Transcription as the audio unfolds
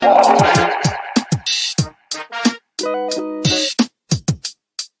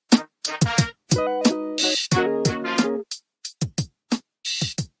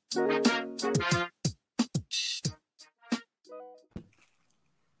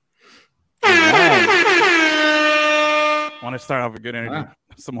want to start off with good energy.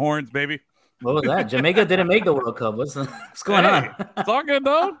 Some horns, baby. What was that? Jamaica didn't make the World Cup. What's going on? It's all good,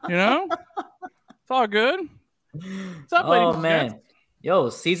 though. It's all good. What's up, ladies? Oh, man. Yo,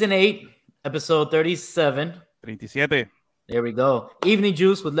 season 8, episode 37. 37. There we go. Evening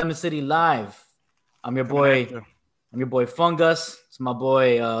Juice with Lemon City Live. I'm your boy Fungus. It's my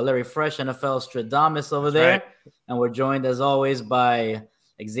boy Larry Fresh, NFL Stradamus over there. Right. And we're joined, as always, by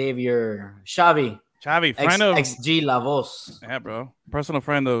Xavier Xavi, friend of XG La Voz. Yeah, bro. Personal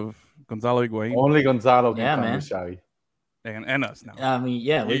friend of Gonzalo Higuain. Only Gonzalo can come with Xavi. And us now. I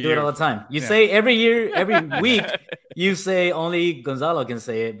mean, we do it all the time. You say every week, you say only Gonzalo can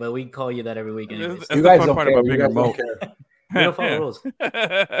say it, but we call you that every week anyways. That's you guys the fun part about being remote. We don't follow rules.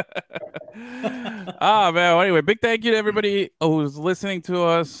 Man. Well, anyway, big thank you to everybody who's listening to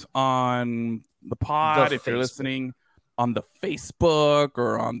us on the pod. If you're listening on the Facebook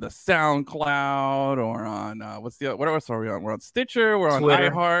or on the SoundCloud or on what else are we on? We're on Stitcher. We're on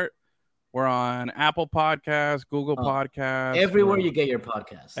Twitter. iHeart. We're on Apple Podcasts, Google Podcasts. Everywhere you get your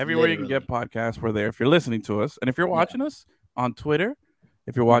podcasts. Everywhere you can get podcasts, we're there. If you're listening to us, and if you're watching us on Twitter,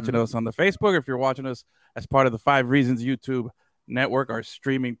 if you're watching us on the Facebook, if you're watching us as part of the 5 Reasons YouTube Network, our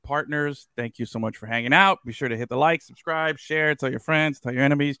streaming partners, thank you so much for hanging out. Be sure to hit the like, subscribe, share, tell your friends, tell your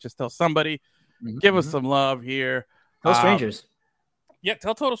enemies, just tell somebody. Give us some love here. Tell strangers. Yeah,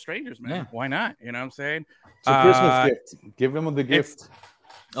 tell total strangers, man. Yeah. Why not? You know what I'm saying? It's a Christmas gift. Give them the gift.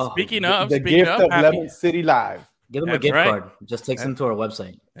 Speaking of Lemon City Live. Give them a gift card. Just takes them to our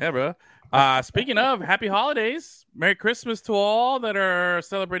website. Yeah, bro. Speaking of, happy holidays. Merry Christmas to all that are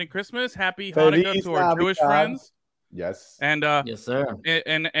celebrating Christmas. Happy Hanukkah to our Jewish friends. Yes. And yes, sir. Hold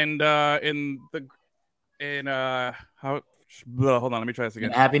on, let me try this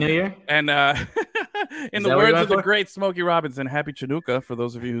again. Happy New Year. And in the words of the great Smokey Robinson, happy Chanukah for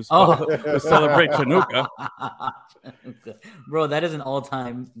those of you who celebrate Chanukah. Bro, that is an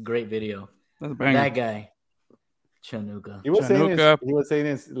all-time great video. That guy, Chanukah. He was saying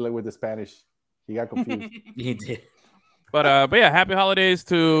this with the Spanish. He got confused. He did. But yeah, happy holidays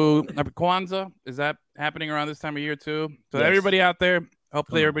to Kwanzaa. Is that happening around this time of year too? So everybody out there,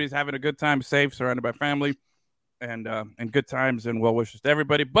 hopefully everybody's having a good time, safe, surrounded by family, and good times and well wishes to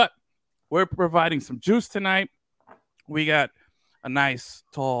everybody. But we're providing some juice tonight. We got a nice,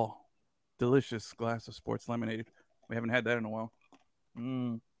 tall, delicious glass of sports lemonade. We haven't had that in a while.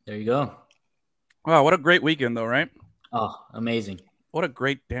 There you go. Wow, what a great weekend, though, right? Oh, amazing. What a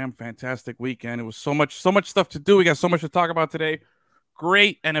great, damn fantastic weekend. It was so much stuff to do. We got so much to talk about today.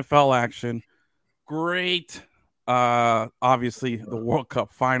 Great NFL action. Great. Obviously, the World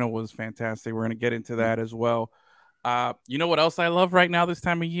Cup final was fantastic. We're going to get into that as well. You know what else I love right now this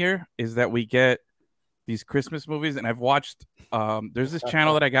time of year is that we get these Christmas movies, and I've watched there's this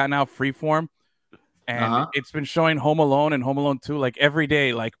channel that I got now, Freeform, and it's been showing Home Alone and Home Alone 2 like every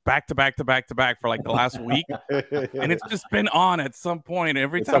day, like back to back for like the last week, and it's just been on at some point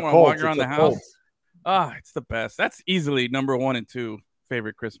every time I'm walking around the house. It's the best. That's easily number 1 and 2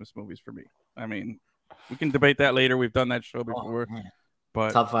 favorite Christmas movies for me. I mean, we can debate that later. We've done that show before,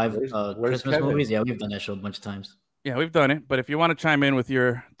 but top 5 Christmas movies. Yeah, we've done that show a bunch of times. Yeah, we've done it. But if you want to chime in with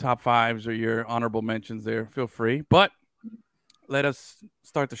your top 5s or your honorable mentions there, feel free. But let us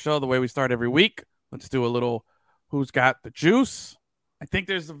start the show the way we start every week. Let's do a little who's got the juice. I think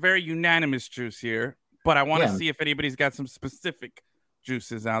there's a very unanimous juice here, but I want to see if anybody's got some specific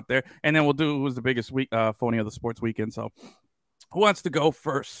juices out there. And then we'll do who's the biggest phony of the sports weekend. So who wants to go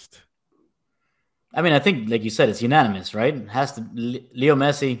first? I mean, I think, like you said, it's unanimous, right? It has to Leo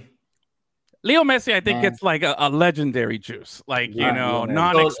Messi. Leo Messi, I think, gets like a legendary juice, like,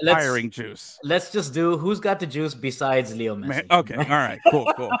 non-expiring juice. Let's just do who's got the juice besides Leo Messi. Okay, all right, cool.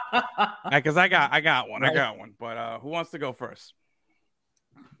 Because I got one. But who wants to go first?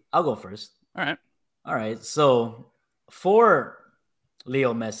 I'll go first. All right. So for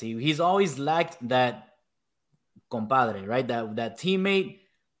Leo Messi, he's always lacked that compadre, right? That teammate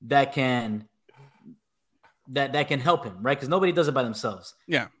that can help him, right? Because nobody does it by themselves.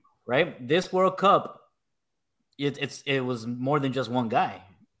 Yeah. Right? This World Cup, it was more than just one guy.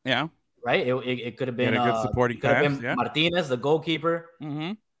 Yeah. Right? It could have been a good supporting cast, Martinez, the goalkeeper.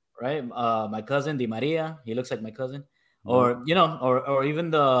 Mm-hmm. Right? My cousin, Di Maria. He looks like my cousin. Or or even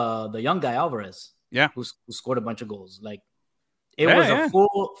the young guy, Alvarez. Yeah. Who scored a bunch of goals. Like it was a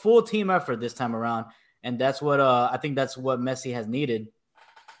full team effort this time around. And that's what I think that's what Messi has needed.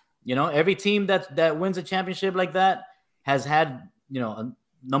 You know, every team that wins a championship like that has had, a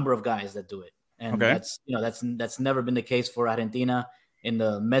number of guys that do it. And that's never been the case for Argentina in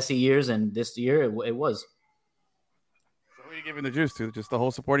the Messi years, and this year it was. So who are you giving the juice to? Just the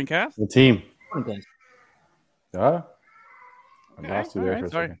whole supporting cast? The team. Okay. Yeah. I lost you there for a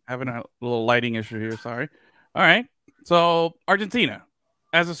Sorry, second. having a little lighting issue here. Sorry. All right. So Argentina,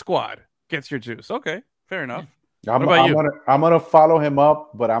 as a squad, gets your juice. Okay, fair enough. What about you? I'm gonna follow him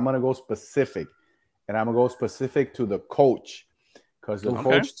up, but I'm gonna go specific, and I'm gonna go specific to the coach because the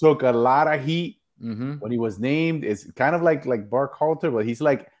coach took a lot of heat when he was named. It's kind of like Burkhalter, but he's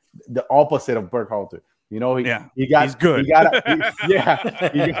like the opposite of Burkhalter. You know, he's good. He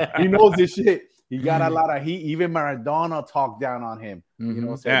knows this shit. He got a lot of heat. Even Maradona talked down on him. You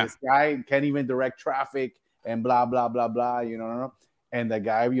know, said this guy can't even direct traffic and blah blah blah blah. You know, and the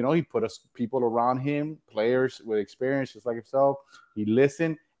guy, you know, he put people around him, players with experience, just like himself. He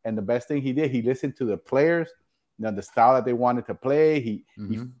listened, and the best thing he did, he listened to the players, you know, the style that they wanted to play. He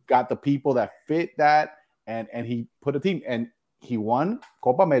got the people that fit that, and he put a team, and he won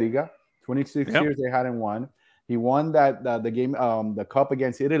Copa America. 26 years they hadn't won. He won the game, the cup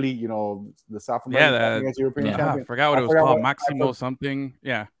against Italy. You know, the South American against European champion. I forgot what it was called. Maximo something.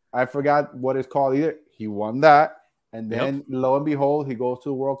 Yeah, I forgot what it's called either. He won that, and then lo and behold, he goes to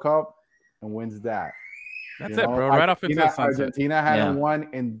the World Cup and wins that. That's it, bro. Right off into the sunset. Argentina hadn't won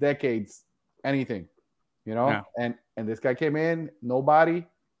in decades anything. You know, and this guy came in, nobody.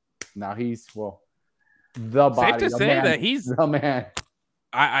 Now he's the body. Safe to say that he's the man.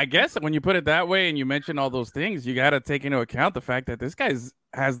 I guess when you put it that way and you mention all those things, you got to take into account the fact that this guy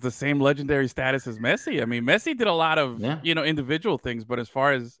has the same legendary status as Messi. I mean, Messi did a lot of individual things, but as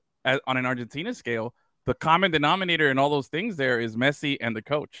far as on an Argentina scale, the common denominator in all those things there is Messi and the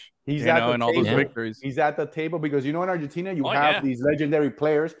coach. He's at the and all those victories. He's at the table because in Argentina you have these legendary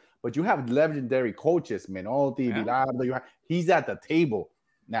players, but you have legendary coaches, Menotti, Bilardo. He's at the table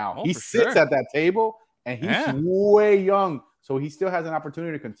now. He sits at that table, and he's way young. So he still has an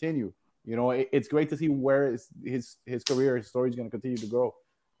opportunity to continue. You know, it's great to see where his career, his story is going to continue to grow.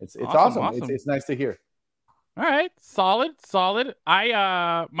 It's awesome. It's nice to hear. All right, solid.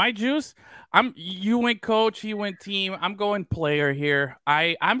 My juice. You went coach, he went team. I'm going player here.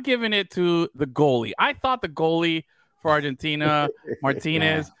 I'm giving it to the goalie. I thought the goalie for Argentina,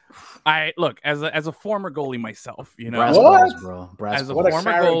 Martinez. I look as a former goalie myself. You know, as a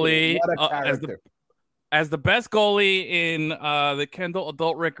former goalie, as the best goalie in the Kendall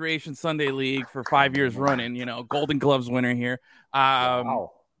Adult Recreation Sunday League for 5 years running, you know, Golden Gloves winner here.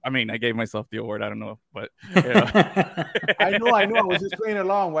 Wow. I mean, I gave myself the award. I don't know, but you know. I know. I was just playing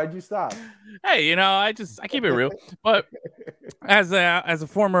along. Why'd you stop? Hey, you know, I keep it real. But as a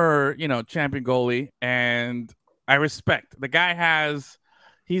former, you know, champion goalie, and I respect the guy.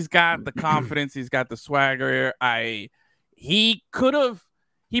 He's got the confidence. He's got the swagger. He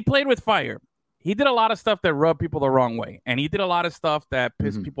played with fire. He did a lot of stuff that rubbed people the wrong way. And he did a lot of stuff that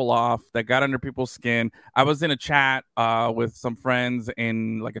pissed people off, that got under people's skin. I was in a chat with some friends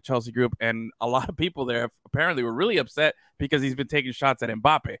in like a Chelsea group, and a lot of people there apparently were really upset because he's been taking shots at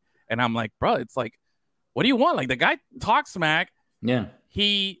Mbappe. And I'm like, bro, it's like, what do you want? Like, the guy talks smack. Yeah.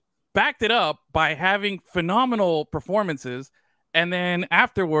 He backed it up by having phenomenal performances. And then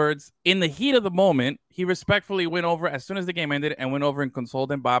afterwards, in the heat of the moment, he respectfully went over as soon as the game ended and went over and consoled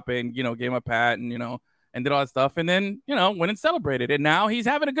Mbappe and, you know, gave him a pat and, you know, and did all that stuff. And then, you know, went and celebrated. And now he's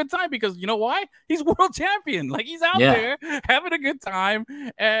having a good time because, you know why? He's world champion. Like, he's out there having a good time.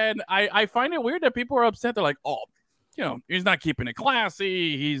 And I find it weird that people are upset. They're like, oh, you know, he's not keeping it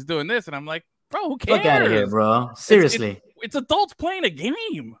classy. He's doing this. And I'm like, bro, who cares? Look out of here, bro. Seriously. It's adults playing a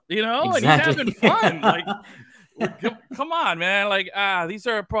game, you know, and he's having fun. Like, come on, man. Like, these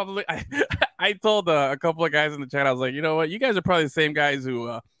are probably I told a couple of guys in the chat, I was like, you know what, you guys are probably the same guys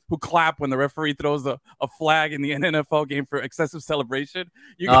who clap when the referee throws a flag in the NFL game for excessive celebration.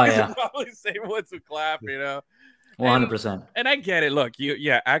 You guys are probably the same ones who clap, you know. 100%. And I get it. Look,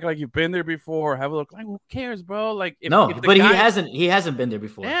 act like you've been there before. Have a look. Like, who cares, bro? Like, but he hasn't been there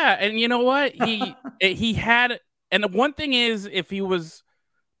before. Yeah, and you know what? He had, and the one thing is, if he was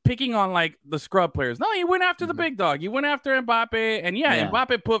picking on like the scrub players, no, he went after the big dog. He went after Mbappe, and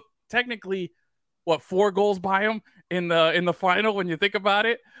Mbappe put technically 4 goals by him in the final when you think about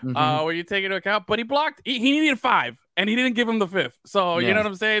it, when you take into account. But he blocked. He needed 5, and he didn't give him the 5th. So you know what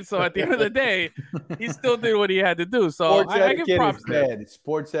I'm saying. So at the end of the day, he still did what he had to do. So I give props to him.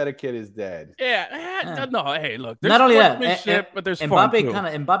 Sports etiquette is dead. Yeah. No. Hey, look. There's not only that, but there's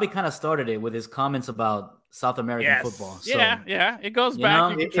Mbappe kind of started it with his comments about South American football. So, it goes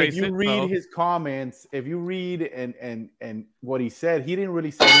back. If you read his comments, if you read and what he said, he didn't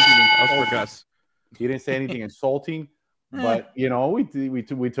really say anything. He didn't say anything insulting, but you know, we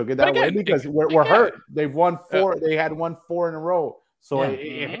took it that way because we're hurt. They've won 4. They had won 4 in a row, so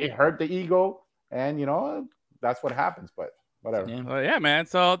it hurt the ego, and you know that's what happens. But whatever. Man.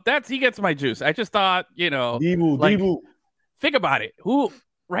 So he gets my juice. I just thought, you know, Dibu. think about it. Who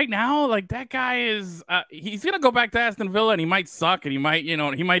right now, like that guy is, he's gonna go back to Aston Villa and he might suck and he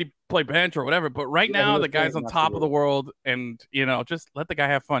might play bench or whatever. But right now, the guy's on top of the world, and just let the guy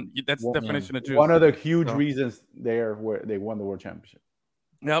have fun. That's the definition of juice. One of the huge reasons where they won the world championship.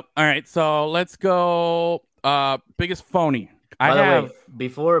 Yep. All right. So let's go. Biggest phony. By the way,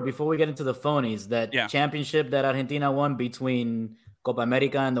 before we get into the phonies, that championship that Argentina won between Copa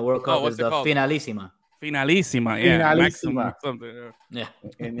America and the World Cup is the Finalissima. Finalissima, yeah. Finalissima. Yeah.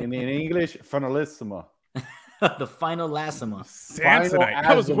 In English, Finalissima. The final Lassima. Samsonite.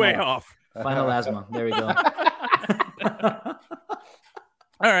 That was way off. Final asthma. There we go.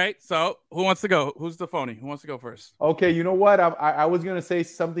 All right. So who wants to go? Who's the phony? Who wants to go first? Okay. You know what? I was going to say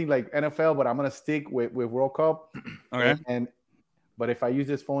something like NFL, but I'm going to stick with World Cup. Okay. But if I use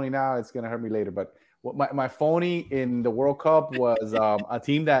this phony now, it's going to hurt me later. But my phony in the World Cup was a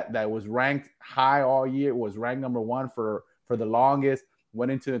team that was ranked high all year, was ranked number 1 for the longest,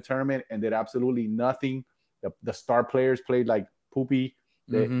 went into the tournament and did absolutely nothing. The star players played like poopy.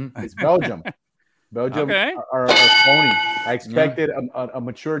 It's Belgium. Belgium are phony. I expected a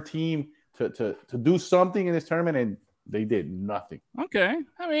mature team to do something in this tournament, and they did nothing. Okay.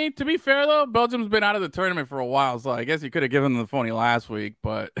 I mean, to be fair, though, Belgium's been out of the tournament for a while, so I guess you could have given them the phony last week,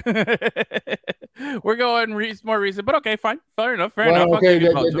 but we're going more recent. But okay, fine. Fair enough. Okay,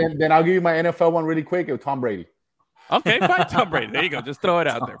 then I'll give you my NFL one really quick. It Tom Brady. Okay, fine. Tom Brady. There you go. Just throw it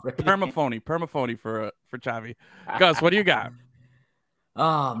out there. Permaphony for Xavi. Gus, what do you got?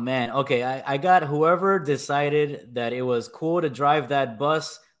 Oh, man. Okay, I got whoever decided that it was cool to drive that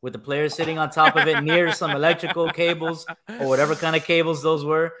bus with the players sitting on top of it near some electrical cables or whatever kind of cables those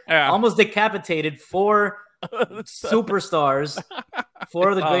were. Yeah. Almost decapitated 4 superstars, 4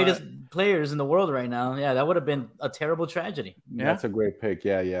 of the greatest players in the world right now. Yeah, that would have been a terrible tragedy. Yeah. That's a great pick.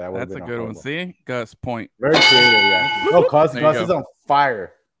 Yeah. That's a good one. See? Gus, point. Very creative, yeah. No, Gus is on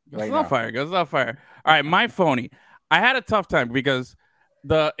fire. Gus is on fire. All right, my phony. I had a tough time because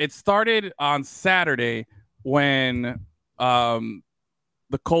it started on Saturday when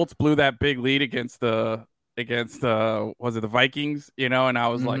the Colts blew that big lead against the Vikings, and I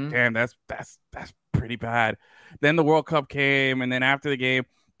was like, damn, that's pretty bad. Then the World Cup came, and then after the game,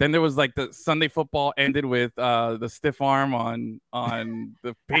 then there was like the Sunday football ended with the stiff arm on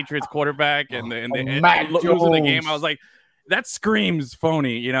the Patriots quarterback and losing the game. I was like, that screams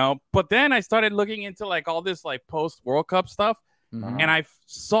phony, But then I started looking into like all this like post World Cup stuff, and I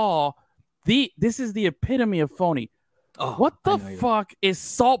saw this is the epitome of phony. Oh, what the fuck is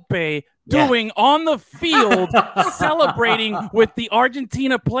Salt Bay doing on the field celebrating with the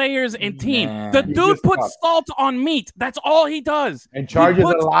Argentina players and team? Man, the dude puts salt on meat. That's all he does. And charges a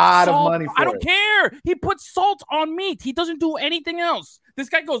lot of money for it. I don't care. He puts salt on meat. He doesn't do anything else. This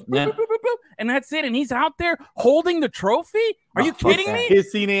guy goes, boop, boop, boop, boop, boop, and that's it. And he's out there holding the trophy? Are you kidding me?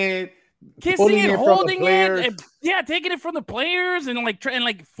 Kissing it. Holding it, and, taking it from the players, and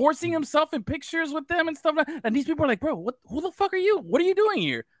forcing himself in pictures with them and stuff. And these people are like, bro, who the fuck are you? What are you doing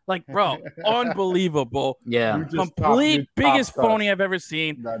here? Like, bro, unbelievable. Yeah, complete biggest phony I've ever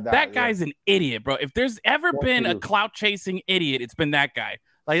seen. That guy's an idiot, bro. If there's ever been a clout chasing idiot, it's been that guy.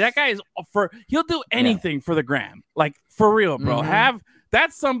 Like that guy is he'll do anything for the gram. Like for real, bro.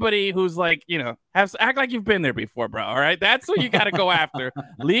 That's somebody who's like, act like you've been there before, bro. All right. That's what you got to go after.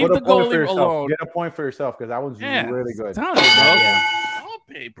 Leave the goalie alone. Get a point for yourself because that was really good. Tell me, bro.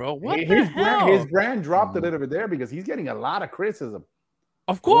 Okay, bro. What the hell? His brand dropped a little bit there because he's getting a lot of criticism.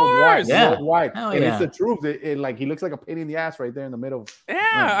 Of course. Worldwide. And it's the truth. He looks like a pain in the ass right there in the middle.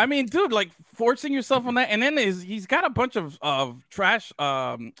 Yeah. I mean, dude, like forcing yourself on that. And then he's got a bunch of trash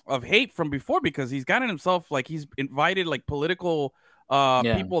of hate from before because he's gotten himself like he's invited like political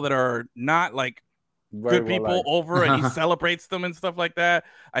people that are not like good people over and he celebrates them and stuff like that.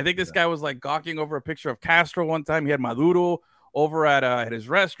 I think this guy was like gawking over a picture of Castro one time. He had Maduro over at his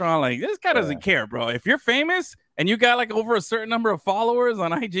restaurant. Like this guy doesn't care, bro. If you're famous and you got like over a certain number of followers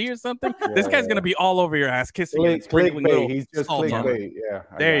on IG or something, this guy's gonna be all over your ass, kissing you and sprinkling little He's just clickbait. Yeah,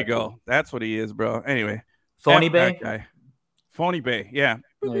 there you go. That's what he is, bro. Anyway, Phony Bay. Phony Bay. Yeah,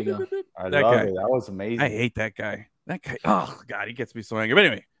 there you go. I love it. That was amazing. I hate that guy. That guy, oh God, he gets me so angry. But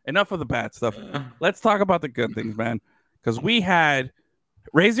anyway, enough of the bad stuff. Let's talk about the good things, man. Because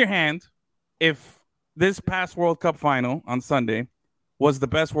raise your hand if this past World Cup final on Sunday was the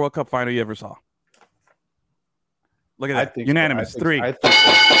best World Cup final you ever saw. Look at that. Unanimous. 3. I think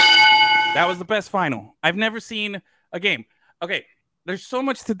so. That was the best final. I've never seen a game. Okay, there's so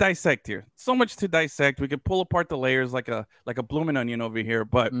much to dissect here. So much to dissect. We could pull apart the layers like a blooming onion over here.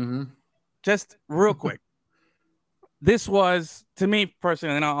 But just real quick. This was, to me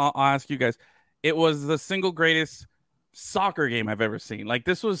personally, and I'll ask you guys, it was the single greatest soccer game I've ever seen. Like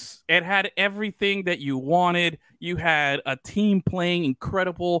it had everything that you wanted. You had a team playing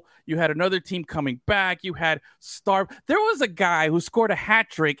incredible. You had another team coming back. You had there was a guy who scored a hat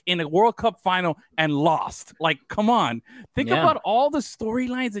trick in a World Cup final and lost. Like, come on. Think about all the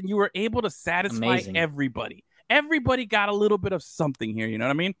storylines, and you were able to satisfy everybody. Everybody got a little bit of something here, you know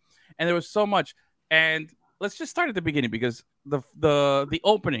what I mean? And there was so much. And let's just start at the beginning, because the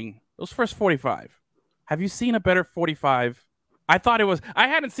opening, those first 45. Have you seen a better 45? I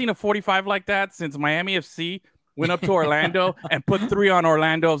hadn't seen a 45 like that since Miami FC went up to Orlando and put 3 on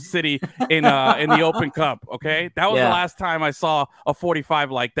Orlando City in the Open Cup. Okay, that was the last time I saw a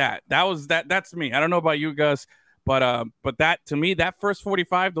 45 like that. That's me. I don't know about you guys, but that, to me, that first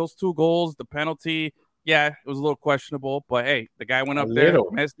 45, those 2 goals, the penalty, it was a little questionable. But hey, the guy went up there,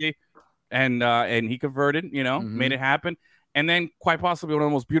 Messi, and he converted. Made it happen. And then, quite possibly, one of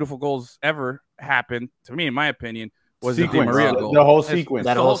the most beautiful goals ever happened, to me, in my opinion, was the Di Maria goal. The whole sequence.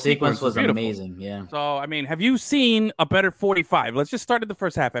 That whole sequence was amazing, yeah. So, I mean, have you seen a better 45? Let's just start at the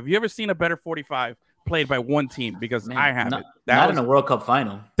first half. Have you ever seen a better 45 played by one team? Because I haven't. Not in a World Cup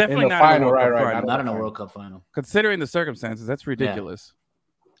final. Definitely not in a World Cup final. Not in a World Cup final. Considering the circumstances, that's ridiculous.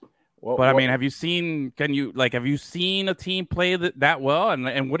 Yeah. But I mean, have you seen a team play that well?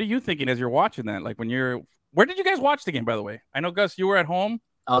 And what are you thinking as you're watching that? Like, where did you guys watch the game, by the way? I know, Gus, you were at home.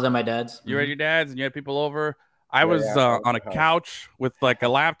 I was at my dad's. You were at your dad's, and you had people over. I was on a couch with like a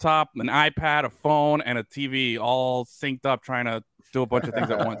laptop, an iPad, a phone, and a TV, all synced up, trying to do a bunch of things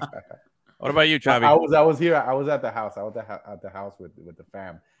at once. What about you, Chavi? I was here. I was at the house. I was at the house with the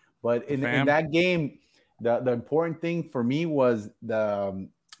fam. But in that game, the important thing for me was the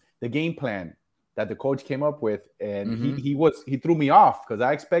game plan that the coach came up with, and he threw me off, because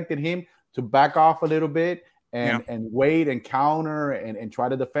I expected him to back off a little bit and wait and counter and try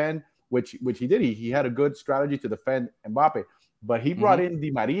to defend, which he did. He had a good strategy to defend Mbappe, but he brought in Di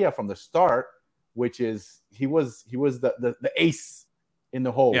Maria from the start, which is he was the ace in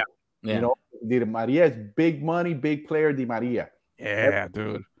the hole. Yeah. Di Maria is big money, big player. Di Maria,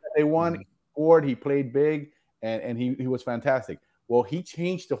 dude. They won. He scored. He played big, and he was fantastic. Well, he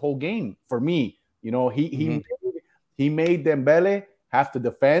changed the whole game for me. He made Dembele have to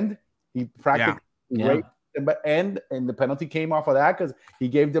defend. He practically and the penalty came off of that, because he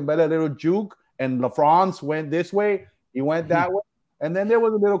gave Dembele a little juke, and LaFrance went this way, he went that way, and then there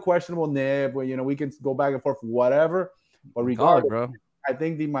was a little questionable nib where we can go back and forth, whatever. But regardless, I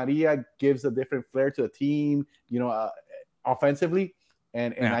think Di Maria gives a different flair to the team, offensively,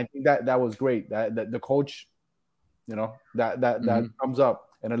 and I think that was great. That the coach, that comes up,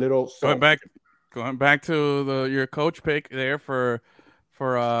 and a little going back to your coach pick there for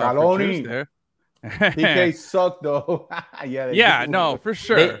Scaloni there. PK sucked though. For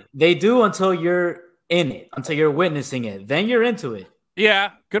sure. They do until you're in it, until you're witnessing it. Then you're into it.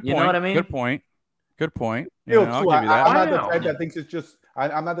 Yeah, good point. You know what I mean? Good point. I'll give you that. I'm not the type that thinks it's just.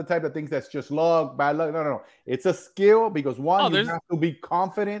 I'm not the type that thinks that's just luck, bad luck. No. It's a skill, because you have to be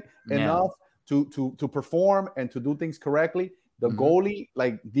confident enough to perform and to do things correctly. The goalie,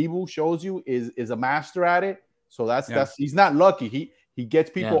 like Dibu shows you, is a master at it. So that's he's not lucky. He gets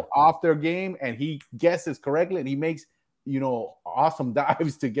people off their game, and he guesses correctly, and he makes awesome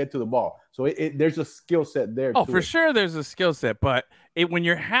dives to get to the ball. So there's a skill set there. Oh, for sure, there's a skill set. But when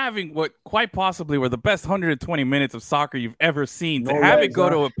you're having what quite possibly were the best 120 minutes of soccer you've ever seen, to have it go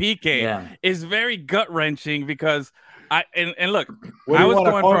to a PK is very gut wrenching, because look, I was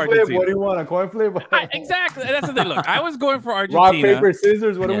going for Argentina. What do you want? A coin flip? Exactly. That's the thing. Look, I was going for Argentina. Rock, paper,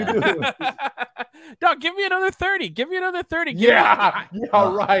 scissors. What do we do? No, give me another 30. Give me another 30.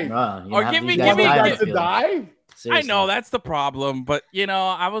 Right. Or give me to die. Seriously. I know that's the problem, but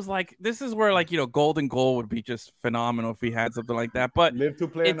I was like, this is where golden goal would be just phenomenal if we had something like that. But live to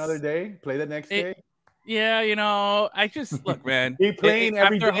play another day, play the next day. Yeah, I just look, man. Be playing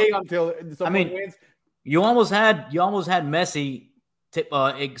every day until someone wins. You almost had Messi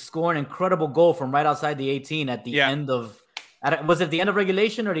score an incredible goal from right outside the 18 at the end of. Was it the end of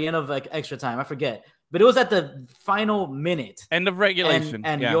regulation or the end of extra time? I forget. But it was at the final minute. End of regulation.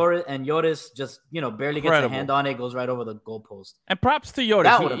 And Lloris just, barely gets a hand on it, goes right over the goalpost. And props to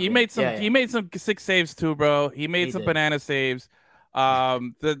Lloris. He made some he made some sick saves too, bro. He made some banana saves.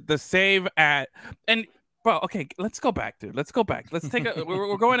 The save okay, let's go back, dude. Let's go back. Let's take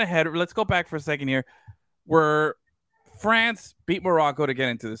we're going ahead. Let's go back for a second here. Where France beat Morocco to get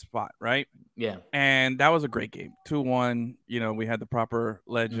into this spot, right? Yeah. And that was a great game. 2-1. We had the proper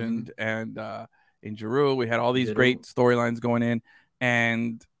legend and in Giroud, we had all these great storylines going in,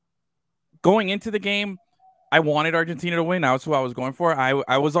 and going into the game, I wanted Argentina to win. That's who I was going for. I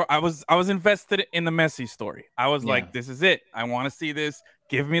was invested in the Messi story. I was like, this is it. I want to see this.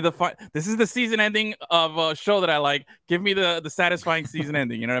 Give me the fun. This is the season ending of a show that I like. Give me the satisfying season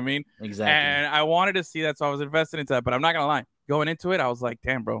ending. You know what I mean? Exactly. And I wanted to see that, so I was invested into that. But I'm not gonna lie. Going into it, I was like,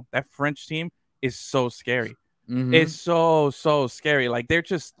 damn, bro, that French team is so scary. Mm-hmm. It's so scary. Like they're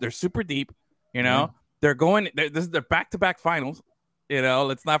super deep. You know, they're back-to-back finals. You know,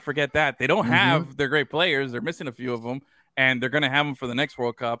 let's not forget that they don't have their great players. They're missing a few of them, and they're going to have them for the next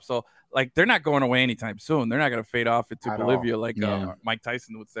World Cup. So, like, they're not going away anytime soon. They're not going to fade off into Bolivia, like Mike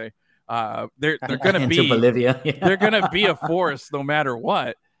Tyson would say. They're going to be Bolivia. They're going to be a force no matter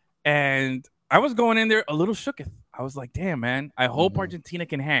what. And I was going in there a little shooketh. I was like, damn, man, I hope Argentina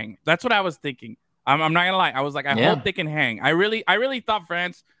can hang. That's what I was thinking. I'm not going to lie. I was like, I hope they can hang. I really thought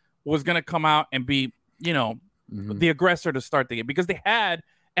France was going to come out and be, you know, the aggressor to start the game, because they had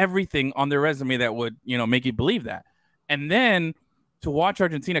everything on their resume that would, you know, make you believe that. And then to watch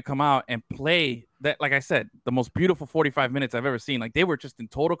Argentina come out and play that, like I said, the most beautiful 45 minutes I've ever seen. Like they were just in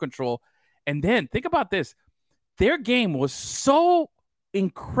total control. And then think about this. Their game was so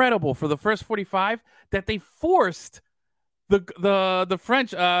incredible for the first 45 that they forced the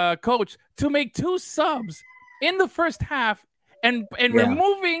French coach to make 2 subs in the first half and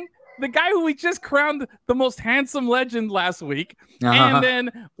removing the guy who we just crowned the most handsome legend last week, and then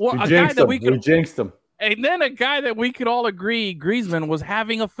a guy that we jinxed him. And then a guy that we could all agree, Griezmann, was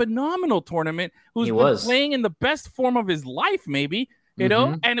having a phenomenal tournament. Who's been playing in the best form of his life, maybe, you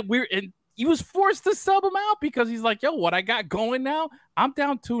know. And he was forced to sub him out because he's like, "Yo, what I got going now? I'm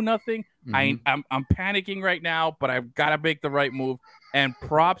down 2-0. I'm panicking right now, but I've got to make the right move." And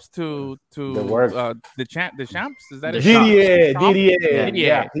props to the champs. Is that Didier?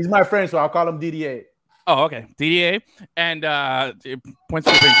 Yeah, he's my friend, so I'll call him Didier. Oh, okay, Didier, and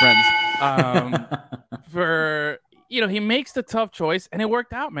points for being friends. For he makes the tough choice, and it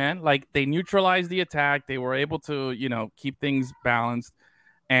worked out, man. Like they neutralized the attack. They were able to keep things balanced.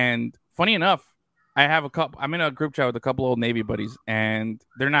 And funny enough, I'm in a group chat with a couple old Navy buddies, and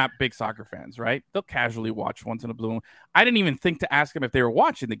they're not big soccer fans, right? They'll casually watch once in a blue moon. I didn't even think to ask them if they were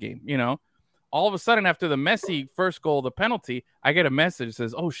watching the game, All of a sudden, after the Messi first goal, the penalty, I get a message that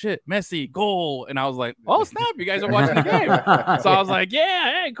says, "Oh, shit, Messi, goal." And I was like, "Oh, snap, you guys are watching the game." So I was like,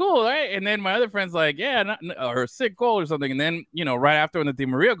 "Yeah, hey, cool, right?" And then my other friend's like, "Yeah, or a sick goal or something." And then, right after when the Di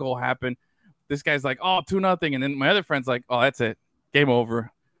Maria goal happened, this guy's like, "Oh, 2-0." And then my other friend's like, "Oh, that's it. Game over."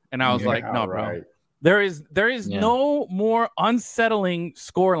 And I was like, "No, bro. There is no more unsettling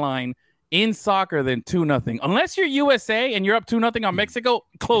scoreline in soccer than 2-0. Unless you're USA and you're up 2-0 on Mexico,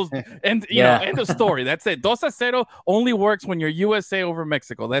 closed. And end of story. That's it. 2-0 only works when you're USA over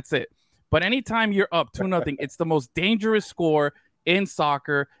Mexico. That's it. But anytime you're up 2-0, it's the most dangerous score in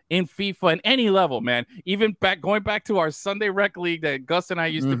soccer, in FIFA, and any level, man. Even going back to our Sunday rec league that Gus and I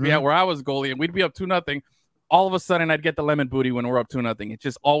used to be at, where I was goalie, and we'd be up 2-0. All of a sudden, I'd get the lemon booty when we're up 2-0. It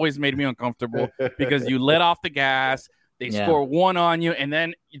just always made me uncomfortable because you let off the gas. They score one on you, and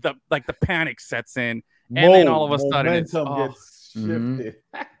then the panic sets in, and then all of a sudden gets shifted.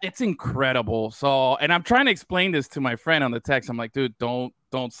 It's incredible. So, and I'm trying to explain this to my friend on the text. I'm like, dude, don't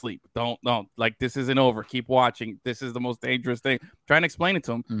sleep. Don't. Like, this isn't over. Keep watching. This is the most dangerous thing. I'm trying to explain it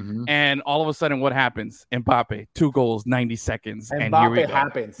to him, and all of a sudden, what happens? Mbappe, 2 goals, 90 seconds, and here we go.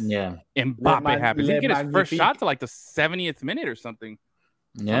 Happens. Yeah, Mbappe happens. He get his first shot to like the 70th minute or something.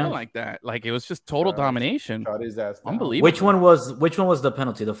 Something like that. Like it was just total domination. Unbelievable. Which one was the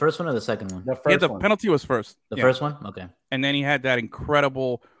penalty? The first one or the second one? The first one. Penalty was first. The first one? Okay. And then he had that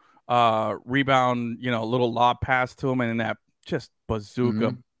incredible rebound, little lob pass to him, and then that just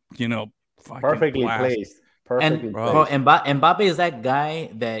bazooka, perfectly placed. Mbappe is that guy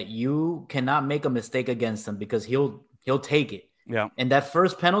that you cannot make a mistake against him because he'll take it. Yeah. And that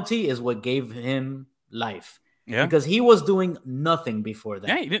first penalty is what gave him life. Yeah, because he was doing nothing before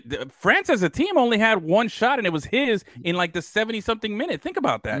that. Yeah, France as a team only had one shot, and it was his in like the 70-something minute. Think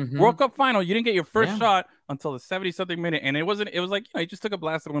about that. World Cup final, you didn't get your first shot until the 70-something minute, and it was like he just took a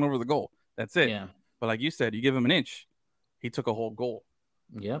blast and went over the goal. That's it. Yeah. But like you said, you give him an inch, he took a whole goal.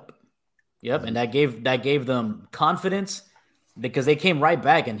 Yep, and that gave them confidence because they came right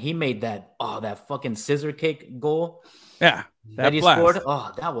back, and he made that fucking scissor kick goal. Yeah, that he scored.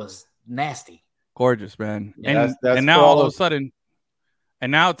 Oh, that was nasty. Gorgeous, man. Yeah, and now all of a sudden, and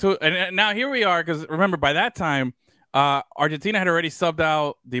now here we are, because remember, by that time, Argentina had already subbed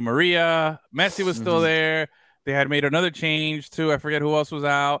out Di Maria. Messi was still there. They had made another change too. I forget who else was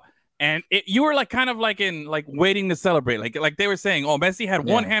out. And you were kind of waiting to celebrate. Like they were saying, oh, Messi had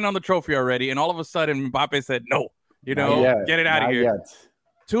one hand on the trophy already, and all of a sudden Mbappe said, no, get it out of here. Yet.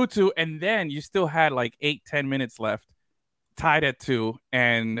 2-2, and then you still had like 8-10 minutes left, tied at 2,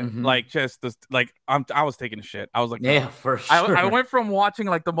 and like just this, like I was taking a shit. I was like, yeah, for sure. I went from watching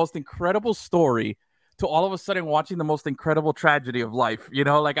like the most incredible story to all of a sudden watching the most incredible tragedy of life. You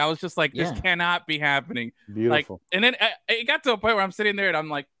know, like I was just like, this cannot be happening. Beautiful. Like, and then it got to a point where I'm sitting there and I'm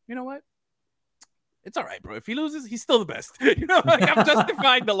like, you know what? It's all right, bro. If he loses, he's still the best. You know, like I'm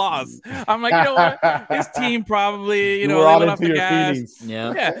justifying the loss. I'm like, you know what? His team probably, they went off the gas. Feelings.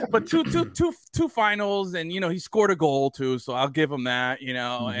 Yeah. But two finals, and he scored a goal too, so I'll give him that.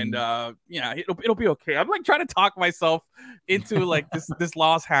 And it'll be okay. I'm like trying to talk myself into like this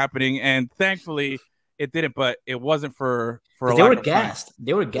loss happening, and thankfully it didn't. But it wasn't for they were gassed.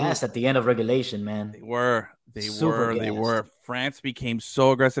 They were gassed at the end of regulation, man. They were. France became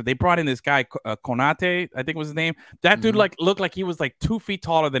so aggressive. They brought in this guy, Konate, I think was his name. That dude looked like he was like 2 feet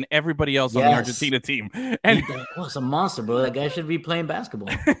taller than everybody else on the Argentina team. And he was a monster, bro. That guy should be playing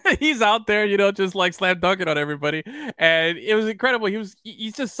basketball. He's out there, just like slam dunking on everybody. And it was incredible.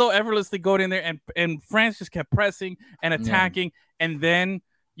 He's just so effortlessly going in there, and France just kept pressing and attacking. And then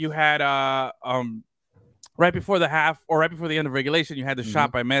you had right before the half, or right before the end of regulation, you had the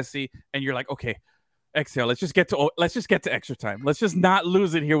shot by Messi, and you're like, okay, exhale. Let's just get to extra time. Let's just not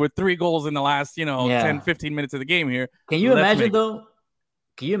lose it here with 3 goals in the last 10, 15 minutes of the game here. Can you imagine though?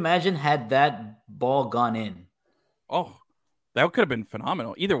 Can you imagine had that ball gone in? Oh, that could have been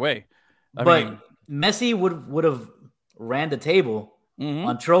phenomenal. Either way, but Messi would have ran the table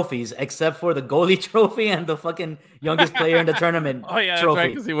on trophies, except for the goalie trophy and the fucking youngest player in the tournament. Oh yeah, trophy. That's right,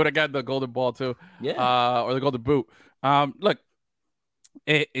 because he would have got the golden ball too. Yeah, or the golden boot. Look,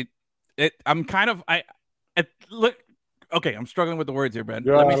 I'm kind of look. Okay, I'm struggling with the words here, Ben.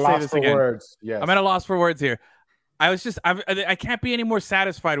 Let me say this again. Words. Yes. I'm at a loss for words here. I can't be any more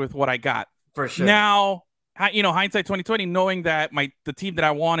satisfied with what I got. For sure. Now, hindsight 2020, knowing that the team that I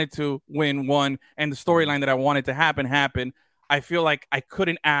wanted to win won, and the storyline that I wanted to happen. I feel like I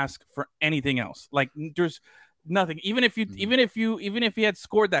couldn't ask for anything else. Like there's nothing. Even if he had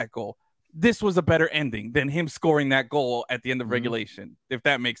scored that goal, this was a better ending than him scoring that goal at the end of regulation, if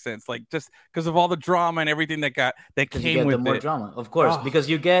that makes sense. Like just because of all the drama and everything that came with more drama, of course, because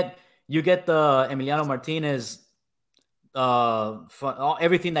you get the Emiliano Martinez,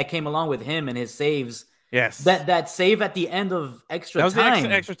 everything that came along with him and his saves. Yes, that save at the end of extra time. That was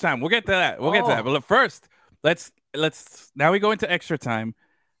the extra time. We'll get to that. We'll get to that. But first, let's now we go into extra time.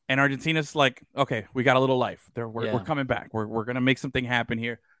 And Argentina's like, okay, we got a little life. We're coming back. We're gonna make something happen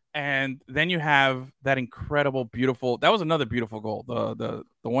here. And then you have that incredible, beautiful. That was another beautiful goal. The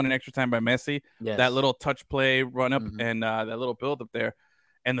one in extra time by Messi. Yes. That little touch play, run up, and that little build up there,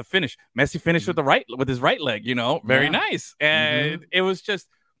 and the finish. Messi finished with his right leg. Very nice. And it was just,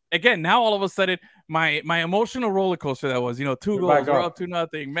 again, now all of a sudden my emotional roller coaster that was, 2 goals, we're up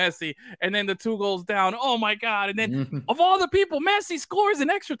 2-0, Messi, and then the 2 goals down. Oh my God! And then of all the people, Messi scores in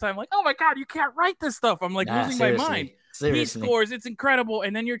extra time. Like, oh my God, you can't write this stuff. I'm like losing my mind. Seriously. He scores, it's incredible,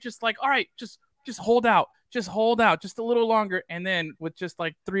 and then you're just like, all right, just hold out, just a little longer, and then with just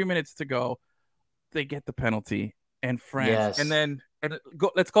like 3 minutes to go, they get the penalty, and France,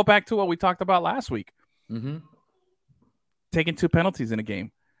 let's go back to what we talked about last week. Taking 2 penalties in a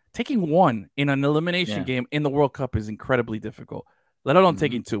game. Taking 1 in an elimination game in the World Cup is incredibly difficult, let alone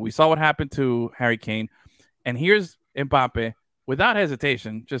taking 2. We saw what happened to Harry Kane, and here's Mbappe, without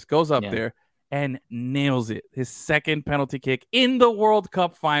hesitation, just goes up there and nails it. His second penalty kick in the World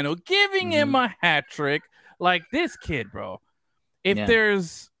Cup final, giving him a hat trick. Like this kid, bro. If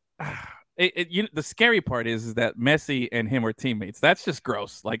there's... the scary part is that Messi and him are teammates. That's just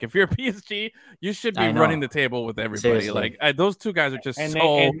gross. Like if you're PSG, you should be running the table with everybody. Seriously. Like those 2 guys are just and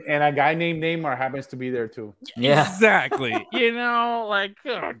a guy named Neymar happens to be there too. Yeah, exactly. Like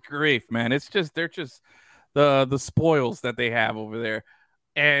oh, grief, man. It's just they're just the spoils that they have over there.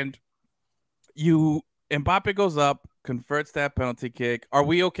 And Mbappe goes up, converts that penalty kick. Are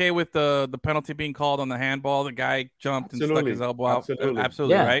we okay with the penalty being called on the handball? The guy jumped and stuck his elbow out.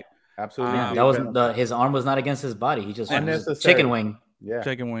 Absolutely, right? Absolutely. That wasn't his arm was not against his body. He just chicken wing. Yeah.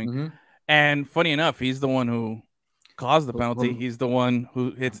 Chicken wing. And funny enough, he's the one who caused the penalty. He's the one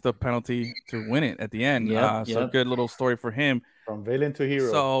who hits the penalty to win it at the end. So good little story for him. From villain to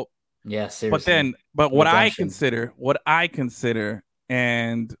hero. So yeah, seriously. But what I consider,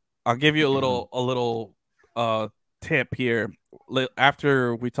 and I'll give you a little tip here.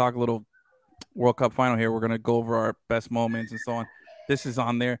 After we talk a little World Cup final here, we're gonna go over our best moments and so on. This is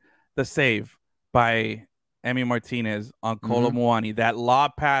on there. The save by Emi Martinez on Kolo Muani, that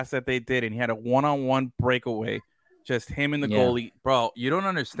lob pass that they did, and he had a one-on-one breakaway, just him and the goalie. Bro, you don't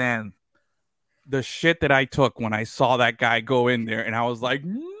understand the shit that I took when I saw that guy go in there, and I was like,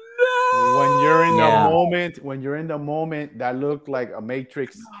 no. When you're in the moment, that looked like a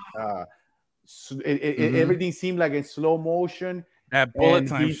Matrix. Everything seemed like in slow motion. That bullet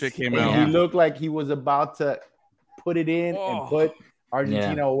time shit came out. He looked like he was about to put it in and put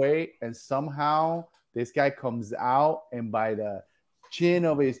Argentina away, and somehow this guy comes out, and by the chin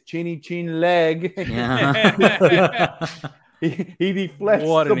of his chin leg, he deflects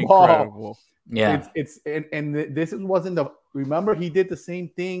the ball. Yeah, this wasn't the. Remember, he did the same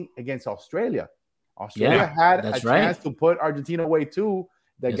thing against Australia. Australia had a chance to put Argentina away too.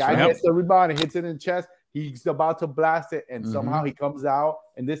 The guy gets the rebound and hits it in the chest. He's about to blast it, and somehow he comes out.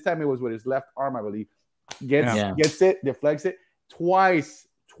 And this time it was with his left arm, I believe. Gets it, deflects it twice.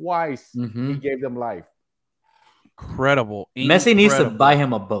 He gave them life. Incredible. Messi needs to buy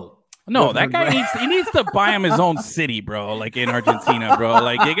him a boat. No, that guy needs to buy him his own city, bro. Like in Argentina, bro.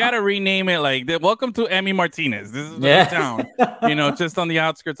 Like you gotta rename it. Like welcome to Emi Martinez. This is the town, just on the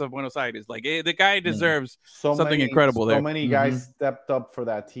outskirts of Buenos Aires. Like the guy deserves something incredible there. So many guys stepped up for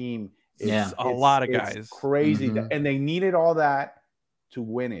that team. It's a lot of guys. It's crazy, and they needed all that to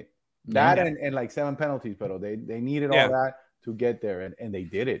win it. That and like 7 penalties, but they needed all that to get there, and they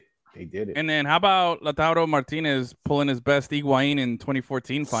did it. They did it. And then how about Lautaro Martinez pulling his best Higuain in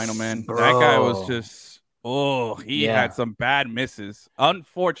 2014 final, man? Bro. That guy was just he had some bad misses,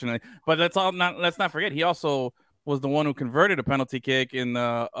 unfortunately. But let's not forget, he also was the one who converted a penalty kick in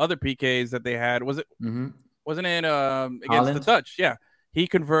the other PKs that they had. Was it wasn't it against Holland? The Dutch? Yeah. He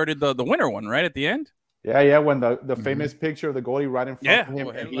converted the winner one, right, at the end? Yeah, when the famous picture of the goalie right in front of him,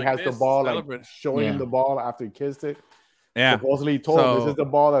 and he has the ball, like showing him the ball after he kissed it. Yeah, supposedly told this is the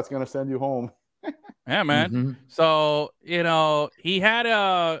ball that's gonna send you home. Yeah, man. So he had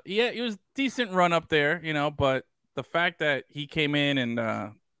it was decent run up there, but the fact that he came in and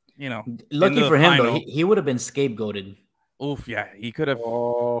lucky for him though, he would have been scapegoated. Oof, yeah, he could have.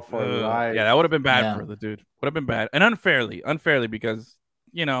 Oh, for life. Yeah, that would have been bad for the dude. Would have been bad and unfairly because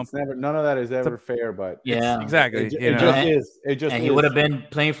it's never, none of that is ever fair, but exactly. It just is. It just. And he would have been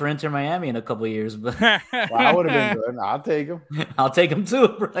playing for Inter Miami in a couple of years, but I would have been good. I'll take him. I'll take him too.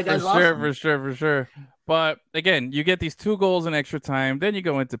 For sure. But again, you get these 2 goals in extra time. Then you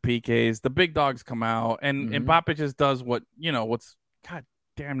go into PKs. The big dogs come out, and Mbappe just does what's god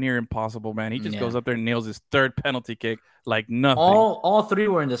damn near impossible, man. He just goes up there and nails his 3rd penalty kick like nothing. All 3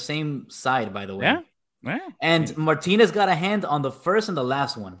 were in the same side, by the way. Yeah. And Martinez got a hand on the first and the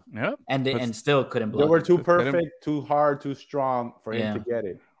last one. Yep. And still couldn't block. They were too perfect, too hard, too strong for him to get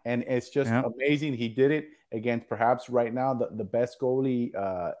it. And it's just amazing. He did it against perhaps right now the best goalie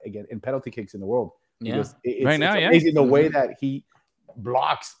again in penalty kicks in the world. It's amazing the way that he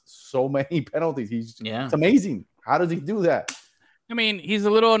blocks so many penalties. It's amazing. How does he do that? I mean, he's a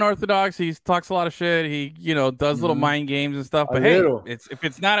little unorthodox. He talks a lot of shit. He, does little mind games and stuff. But if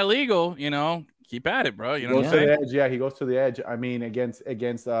it's not illegal, keep at it, bro. He goes to the edge. Yeah, he goes to the edge. I mean, against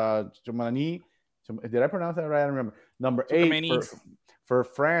Chouamani. Did I pronounce that right? I don't remember. Number 8 for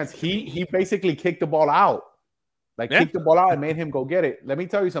France. He basically kicked the ball out. Kicked the ball out and made him go get it. Let me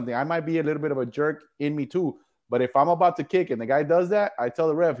tell you something. I might be a little bit of a jerk in me too. But if I'm about to kick and the guy does that, I tell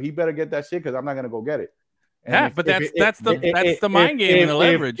the ref he better get that shit because I'm not gonna go get it. And that's the mind game and the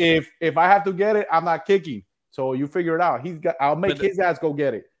leverage. If I have to get it, I'm not kicking. So you figure it out. I'll make his ass go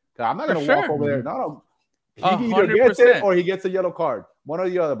get it. I'm not going to walk over there. No. He either gets it or he gets a yellow card. One or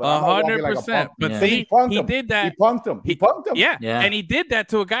the other. But 100%. But see, he did that. He punked him. Yeah. And he did that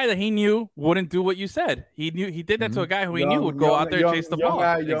to a guy that he knew wouldn't do what you said. He did that to a guy who he knew would go out there and chase the ball.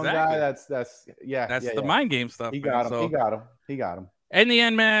 Young guy. That's the mind game stuff. He got him. In the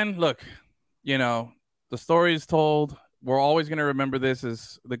end, man, look, the story is told. We're always going to remember this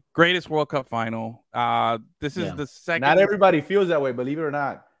as the greatest World Cup final. This is the second. Not everybody feels that way, believe it or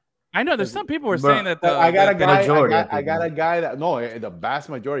not. I know there's some people who are saying that. I got a guy that the vast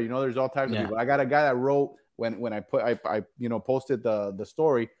majority. There's all types of people. I got a guy that wrote when I posted the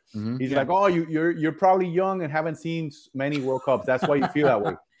story. He's like, oh, you're probably young and haven't seen many World Cups. That's why you feel that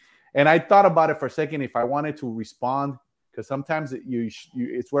way. And I thought about it for a second if I wanted to respond because sometimes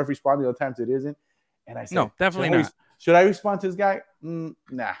it's worth responding, other times it isn't. And I said, no, definitely not. Should I respond to this guy?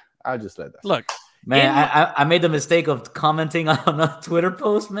 Nah, I'll just let that. Look. Man, I made the mistake of commenting on a Twitter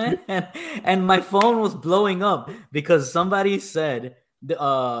post, man, and my phone was blowing up because somebody said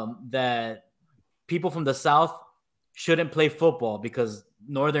that people from the South shouldn't play football because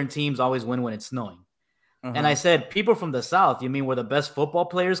northern teams always win when it's snowing. And I said, people from the South, you mean where the best football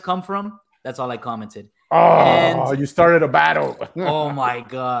players come from? That's all I commented. Oh, you started a battle. Oh, my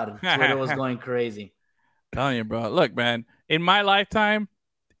God. Twitter was going crazy. Telling you, bro. Look, man, in my lifetime,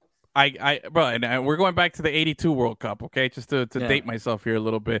 bro, and we're going back to the '82 World Cup, okay? Just to date myself here a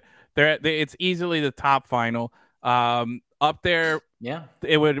little bit. It's easily the top final. Up there,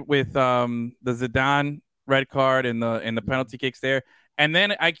 it would with the Zidane red card and the penalty kicks there, and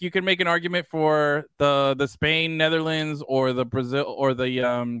then you can make an argument for the Spain, Netherlands, or the Brazil, or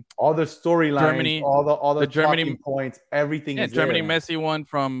the all the storylines, Germany, all the Germany points, everything. Yeah, is Germany there. Messi one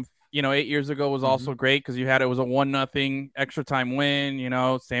from 8 years ago was also great because it was a 1-0 extra time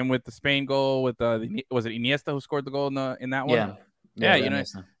win. Same with the Spain goal with was it Iniesta who scored the goal in that one? Yeah.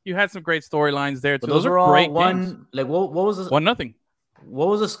 You had some great storylines there too. Those are all great games. Like what was this? 1-0. What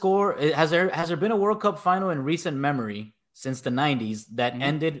was the score? Has there been a World Cup final in recent memory since the 90s that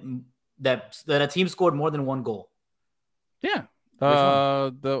ended that a team scored more than one goal? Yeah.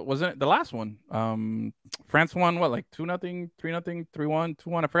 Wasn't it the last one? France won what, like 2-0, 3-0, 3-1,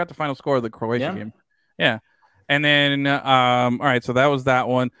 2-1. I forgot the final score of the Croatia game. Yeah. And then all right, so that was that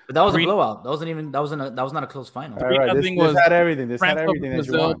one. But that was a blowout. That was not a close final. All right, this had everything. This had everything that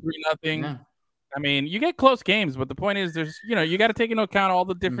you want. 3-0. Yeah. I mean, you get close games, but the point is, there's you got to take into account all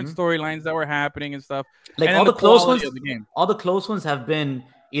the different storylines that were happening and stuff. Like all the close ones, all the close ones have been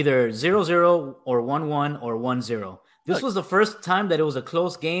either 0-0 or 1-1 or 1-0. This was the first time that it was a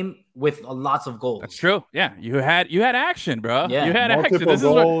close game with lots of goals. That's true. Yeah, you had action, bro. Yeah, you had multiple action.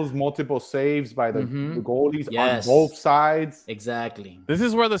 Goals, multiple saves by the goalies on both sides. Exactly. This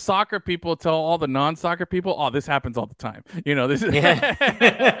is where the soccer people tell all the non-soccer people, "Oh, this happens all the time." This is.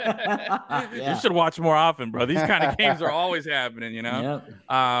 You should watch more often, bro. These kind of games are always happening.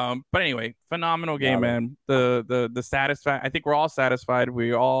 But anyway, phenomenal game, man. The satisfied. I think we're all satisfied.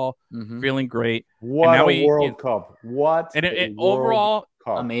 We're all feeling great. What a World Cup! What overall.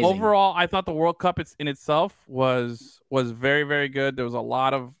 Amazing. Overall, I thought the World Cup in itself was very, very good. There was a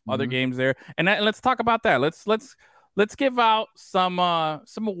lot of other games there, and let's talk about that. Let's give out some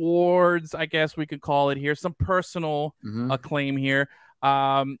awards, I guess we could call it here, some personal acclaim here.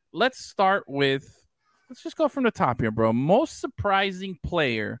 Let's just go from the top here, bro. Most surprising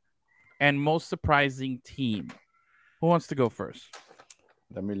player and most surprising team. Who wants to go first?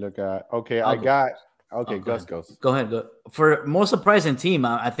 Let me look at. Okay, Gus goes. Go ahead. Go. For most surprising team,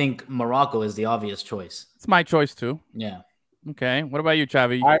 I think Morocco is the obvious choice. It's my choice too. Yeah. Okay. What about you,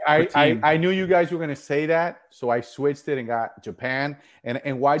 Chavi? I knew you guys were going to say that, so I switched it and got Japan.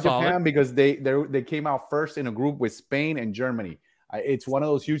 And why Solid. Japan? Because they came out first in a group with Spain and Germany. It's one of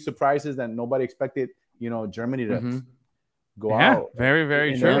those huge surprises that nobody expected. Germany to go out. Very,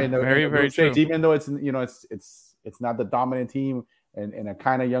 very true. Very, very true. Even though it's not the dominant team. And a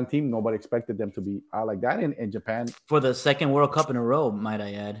kind of young team, nobody expected them to be out like that in Japan. For the second World Cup in a row, might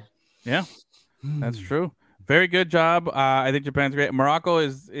I add. Yeah, that's true. Very good job. I think Japan's great. Morocco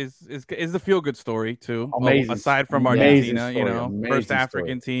is the feel-good story, too. Amazing. Aside from Argentina, first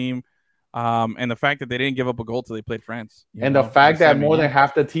African team. And the fact that they didn't give up a goal till they played France. And the fact that more than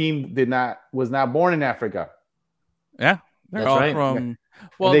half the team was not born in Africa. Yeah. They're all from...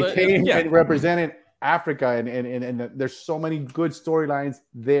 Well, they came and represented Africa, and there's so many good storylines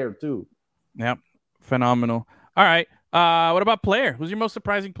there too. Yep, phenomenal. All right, what about player? Who's your most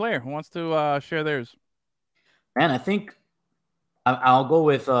surprising player? Who wants to share theirs? Man, I think I'll go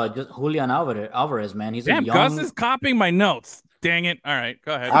with just Julian Alvarez. Man, he's a young... Gus is copying my notes. Dang it! All right,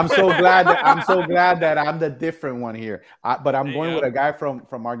 go ahead. I'm so glad that I'm the different one here. But I'm going with a guy from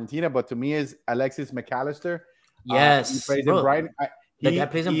Argentina. But to me, is Alexis McAllister. Yes, he plays in Brighton. The guy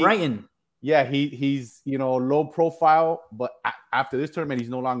plays in Brighton. Yeah, he's low profile, but after this tournament, he's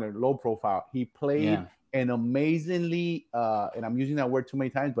no longer low profile. He played an amazingly, and I'm using that word too many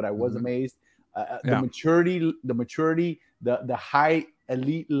times, but I was amazed. The maturity, the high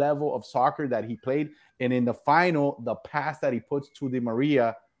elite level of soccer that he played, and in the final, the pass that he puts to Di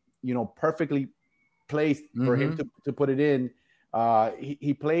Maria, perfectly placed for him to put it in.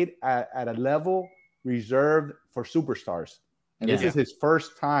 He played at a level reserved for superstars, and this is his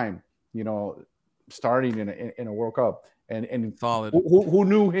first time. Starting in a World Cup, and solid. Who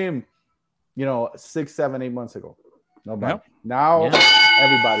knew him? 6, 7, 8 months ago. Nobody. Yep. Now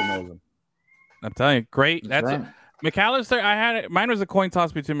everybody knows him. I'm telling you, great. That's right. McAllister. Mine was a coin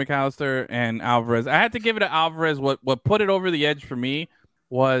toss between McAllister and Alvarez. I had to give it to Alvarez. What put it over the edge for me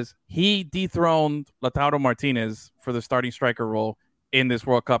was he dethroned Lautaro Martinez for the starting striker role in this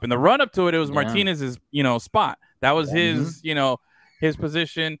World Cup. In the run up to it, it was Martinez's spot. That was his his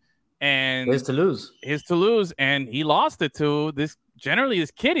position. And his to lose, and he lost it to this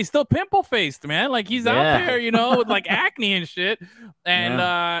kid. He's still pimple faced, man. Like he's out there, with like acne and shit. And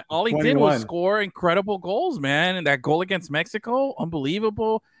all he 21. Did was score incredible goals, man. And that goal against Mexico,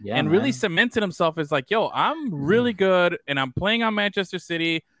 unbelievable. Yeah, and really cemented himself as like, yo, I'm really good, and I'm playing on Manchester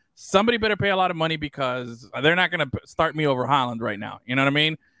City. somebody better pay a lot of money because they're not going to start me over Haaland right now. You know what I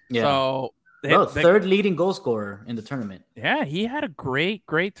mean? Yeah. So third leading goal scorer in the tournament. Yeah, he had a great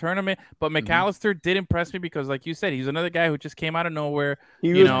tournament. But McAllister did impress me because, like you said, he's another guy who just came out of nowhere.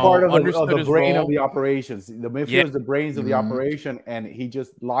 He was part of the brain of the operations. The midfield is the brains of the operation, and he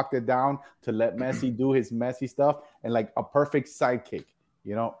just locked it down to let Messi do his Messi stuff and like a perfect sidekick.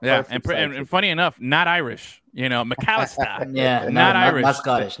 You know, yeah, and funny enough, not Irish. You know, McAllister. Yeah, not Irish,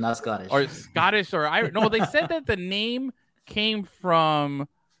 not Scottish, or Scottish or Irish. No, they said that the name came from.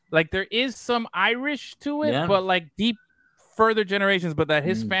 Like there is some Irish to it, but like deep further generations. But that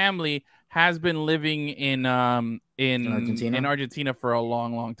his family has been living in Argentina for a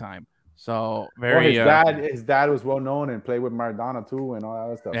long time. So very. His dad was well known and played with Maradona too and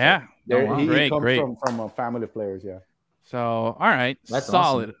all that stuff. Yeah, so he comes from a family of players. Yeah. So all right, that's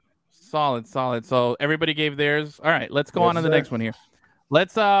solid. So everybody gave theirs. All right, let's go on to the next one here.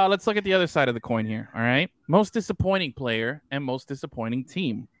 Let's look at the other side of the coin here. All right, most disappointing player and most disappointing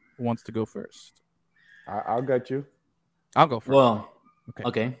team. Wants to go first? I'll get you. I'll go first. Well,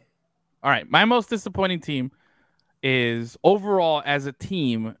 okay. All right. My most disappointing team is overall as a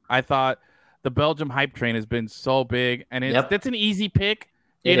team. I thought the Belgium hype train has been so big, and that's an easy pick,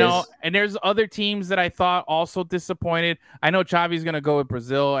 you know. And there's other teams that I thought also disappointed. I know Xavi's going to go with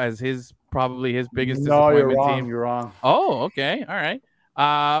Brazil as probably his biggest disappointment team. You're wrong. Oh, okay. All right.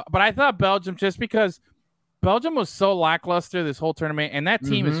 But I thought Belgium just because. Belgium was so lackluster this whole tournament, and that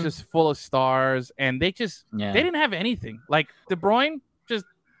team is just full of stars, and they didn't have anything. Like De Bruyne just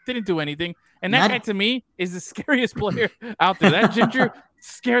didn't do anything, and that guy to me is the scariest player out there. That ginger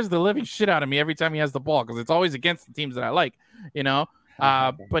scares the living shit out of me every time he has the ball because it's always against the teams that I like, you know.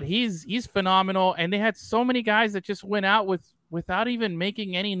 But he's phenomenal, and they had so many guys that just went out without even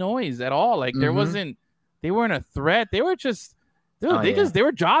making any noise at all. Like they weren't a threat. They were just they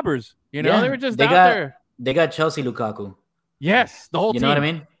were jobbers, you know. They were just out there. They got Chelsea Lukaku. Yes, the whole team. You know what I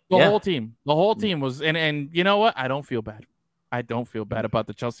mean? The whole team. The whole team was and you know what? I don't feel bad. I don't feel bad about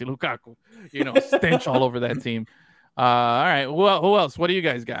the Chelsea Lukaku. You know, stench all over that team. All right. Who else? What do you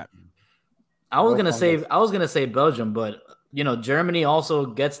guys got? I was gonna say Belgium, but you know, Germany also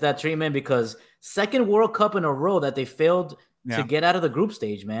gets that treatment because second World Cup in a row that they failed to get out of the group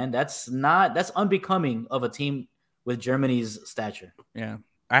stage, man. That's unbecoming of a team with Germany's stature. Yeah.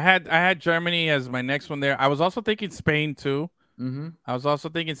 I had Germany as my next one there. I was also thinking Spain too. I was also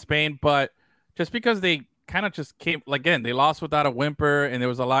thinking Spain, but just because they kind of just came again, they lost without a whimper, and there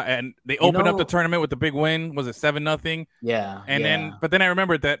was a lot, and they opened up the tournament with the big win. Was it 7-0? Yeah. And then I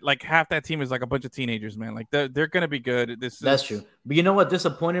remembered that like half that team is like a bunch of teenagers, man. Like they're gonna be good. That's true. But you know what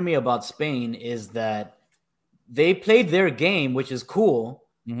disappointed me about Spain is that they played their game, which is cool,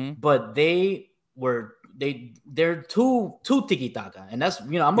 but they're too tiki-taka, and that's,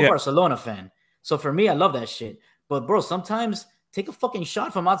 you know, I'm a Barcelona fan, so for me I love that shit. But bro, sometimes take a fucking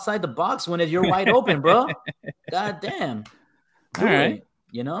shot from outside the box when you're wide open, bro. God damn. All right.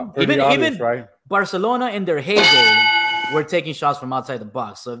 You know, even right? Barcelona in their heyday were taking shots from outside the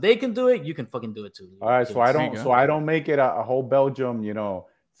box. So if they can do it, you can fucking do it too. All right, so I don't make it a whole Belgium, you know,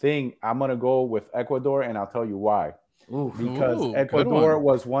 thing. I'm gonna go with Ecuador, and I'll tell you why. Because Ecuador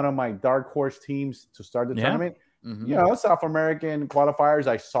was one of my dark horse teams to start the tournament. You know, South American qualifiers,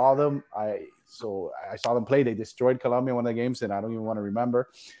 I saw them. I saw them play. They destroyed Colombia in one of the games, and I don't even want to remember.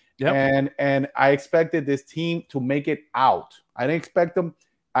 And I expected this team to make it out. I didn't expect them.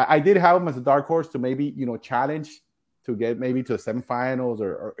 I did have them as a dark horse to maybe, you know, challenge to get maybe to the semifinals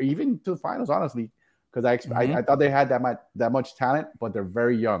or even to the finals, honestly, because I thought they had that much talent, but they're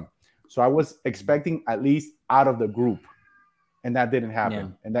very young. So I was expecting at least out of the group, and that didn't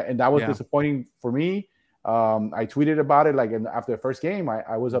happen. And that was disappointing for me. I tweeted about it after the first game.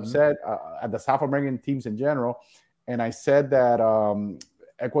 I was upset at the South American teams in general, and I said that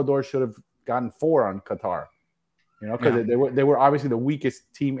Ecuador should have gotten 4 on Qatar. You know, because they were obviously the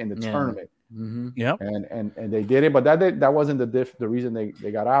weakest team in the tournament. And they did it, but that wasn't the reason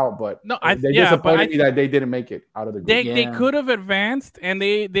they got out. But no, they disappointed me that they didn't make it out of the group. They could have advanced, and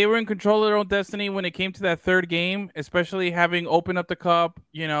they were in control of their own destiny when it came to that third game, especially having opened up the cup,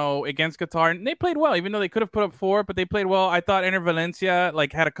 you know, against Qatar. And they played well, even though they could have put up 4, but they played well. I thought Ener Valencia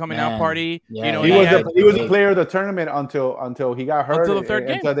had a coming out party. Yeah, you know, he was the player of the tournament until he got hurt, until the third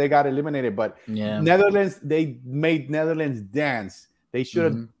game, until they got eliminated. But Netherlands, they made Netherlands dance. They should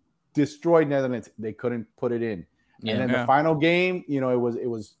have destroyed Netherlands. They couldn't put it in. And then the final game, you know, it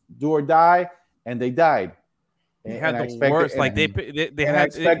was do or die, and they died. They had the worst. Like they had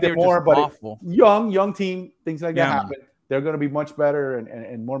expected more, but awful. Young team, things like that happen. They're going to be much better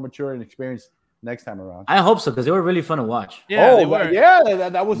and more mature and experienced next time around. I hope so because they were really fun to watch. Yeah,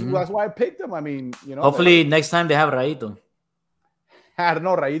 that was that's why I picked them. I mean, hopefully next time they have Raito. I don't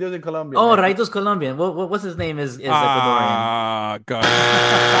know, Raito's in Colombia. Oh, man. Raito's Colombian. What's his name? Is Ecuadorian? God.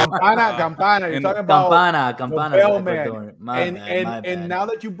 Campana. You're talking about Campana. And now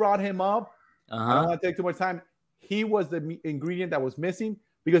that you brought him up, I don't want to take too much time. He was the ingredient that was missing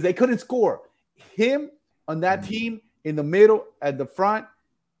because they couldn't score. Him on that team in the middle, at the front,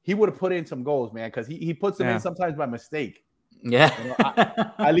 he would have put in some goals, man, because he puts them in sometimes by mistake. Yeah.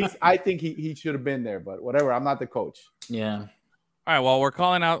 At least I think he should have been there, but whatever. I'm not the coach. Yeah. All right, well, we're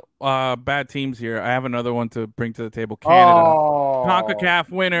calling out bad teams here. I have another one to bring to the table. Canada. CONCACAF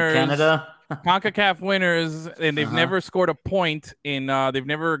winners. CONCACAF winners, and they've never scored a point they've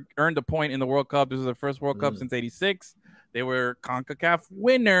never earned a point in the World Cup. This is their first World Cup since '86. They were CONCACAF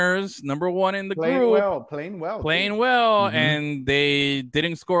winners, number one in the group. Playing well. And they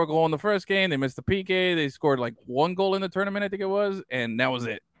didn't score a goal in the first game. They missed the PK. They scored like one goal in the tournament, I think it was, and that was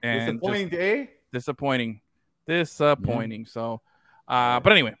it. And disappointing. So,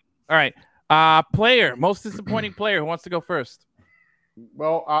 but anyway, all right. Most disappointing player. Who wants to go first?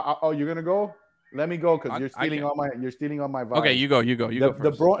 Well, you're gonna go. Let me go because you're stealing all my vibe. Okay, you go. You go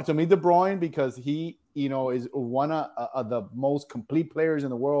first. To me, De Bruyne, because he, is one of the most complete players in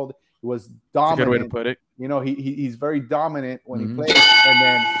the world. He was dominant. That's a good way to put it. He's very dominant when he plays, and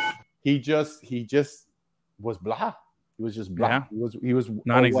then he just was blah. He was just blah. Yeah. He was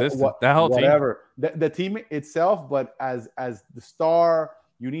non-existent. That whole whatever. The team itself, but as the star,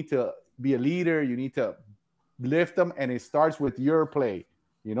 you need to be a leader. You need to lift them, and it starts with your play.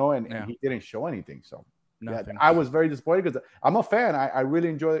 And he didn't show anything. So I was very disappointed because I'm a fan. I really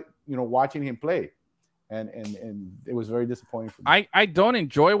enjoy, watching him play. And it was very disappointing for me. I don't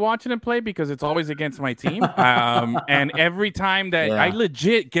enjoy watching him play because it's always against my team. And every time that I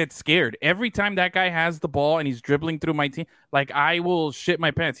legit get scared, every time that guy has the ball and he's dribbling through my team, like I will shit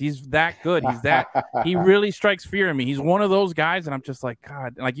my pants. He's that good. He really strikes fear in me. He's one of those guys. And I'm just like,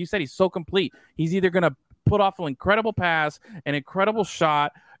 God, like you said, he's so complete. He's either going to put off an incredible pass, an incredible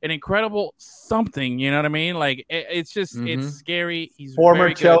shot, an incredible something. You know what I mean? Like it's just it's scary. He's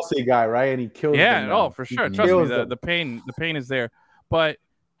former Chelsea guy, right? And he killed them. Yeah, for sure. Trust me, the pain is there. But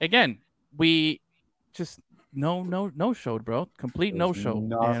again, we just no showed, bro. Complete no show.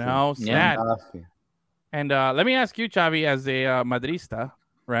 Sad. Nothing. And let me ask you, Xavi, as a Madrista,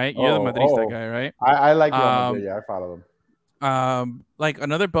 right? You're the Madrista guy, right? I like Madrid. I follow them. Like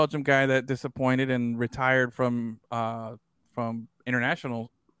another Belgium guy that disappointed and retired from international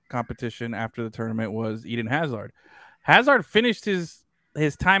competition after the tournament was Eden Hazard. Hazard finished his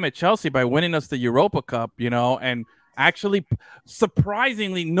time at Chelsea by winning us the Europa Cup, and actually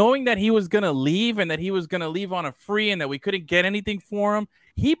surprisingly knowing that he was going to leave and that he was going to leave on a free and that we couldn't get anything for him.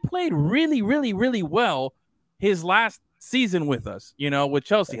 He played really, really, really well his last season with us, with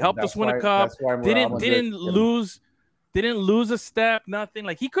Chelsea. Helped us win a cup. Didn't lose a step, nothing.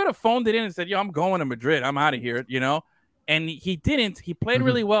 Like he could have phoned it in and said, "Yo, I'm going to Madrid. I'm out of here," And he didn't. He played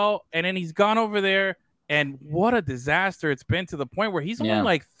really well, and then he's gone over there. And what a disaster it's been, to the point where he's only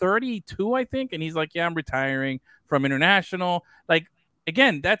like 32, I think, and he's like, "Yeah, I'm retiring from international." Like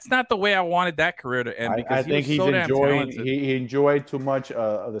again, that's not the way I wanted that career to end. Because I think he enjoyed too much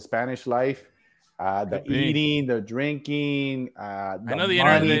of the Spanish life, the eating, the drinking,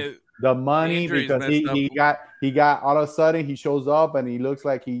 the money, because he got all of a sudden he shows up and he looks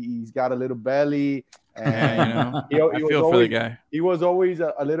like he's got a little belly, and I feel for the guy. He was always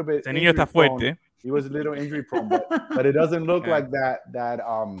a little bit injury prone. He was a little injury prone, but it doesn't look like that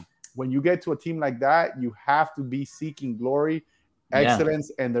when you get to a team like that, you have to be seeking glory,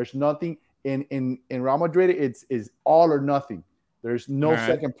 excellence, and there's nothing in Real Madrid. It's all or nothing. There's no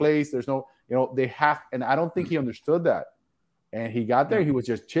second place. There's no, they have, and I don't think he understood that. And he got there, he was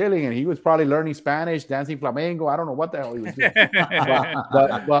just chilling, and he was probably learning Spanish, dancing flamenco. I don't know what the hell he was doing.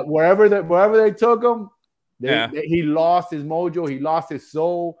 but wherever they took him, he lost his mojo, he lost his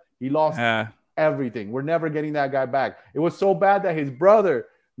soul, he lost everything. We're never getting that guy back. It was so bad that his brother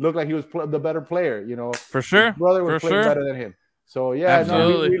looked like he was the better player. For sure, his brother was playing better than him. So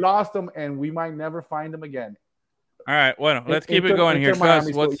we lost him, and we might never find him again. All right, well, let's keep it going here.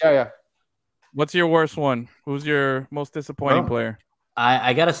 What's your worst one? Who's your most disappointing player?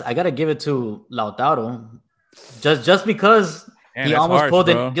 I gotta give it to Lautaro, just because he almost pulled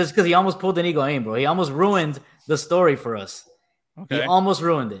an Higuaín, bro. He almost ruined the story for us. Okay. He almost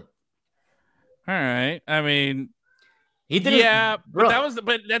ruined it. All right. I mean, he did. Yeah, bro.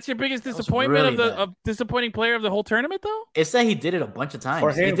 But that's your biggest disappointment of disappointing player of the whole tournament, though. It's that he did it a bunch of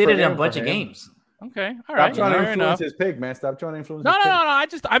times. He did it in a bunch of games. Okay, all right. Stop trying to influence his pick, man. Stop trying to influence. No.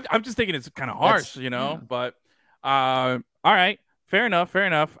 I'm just thinking it's kind of harsh, But all right, fair enough.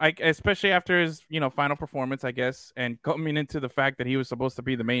 Especially after his final performance, I guess, and coming into the fact that he was supposed to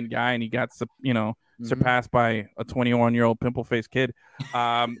be the main guy and he got surpassed by a 21-year-old pimple-faced kid.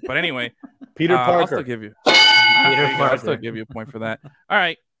 But anyway, Peter Parker. I'll still give you. I'll still give you a point for that. All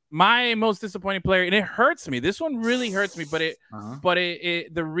right. My most disappointing player, and it hurts me. This one really hurts me, but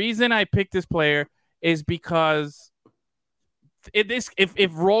the reason I picked this player is because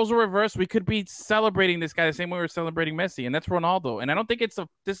if roles were reversed, we could be celebrating this guy the same way we're celebrating Messi, and that's Ronaldo. And I don't think it's a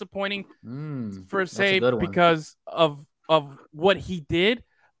disappointing per se because of what he did,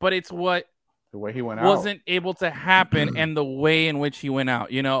 but it's the way he went wasn't able to happen and the way in which he went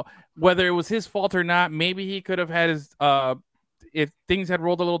out. Whether it was his fault or not, maybe he could have had his if things had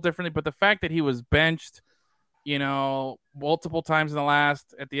rolled a little differently, but the fact that he was benched, multiple times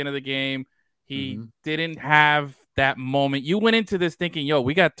at the end of the game, he didn't have that moment. You went into this thinking,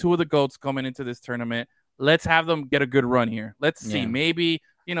 we got two of the GOATs coming into this tournament. Let's have them get a good run here. Let's see. Maybe,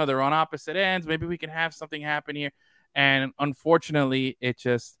 they're on opposite ends. Maybe we can have something happen here. And unfortunately,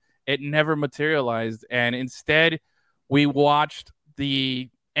 it never materialized. And instead, we watched the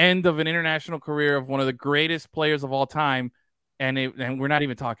end of an international career of one of the greatest players of all time. And we're not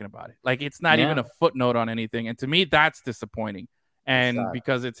even talking about it. Like, it's not even a footnote on anything. And to me, that's disappointing. And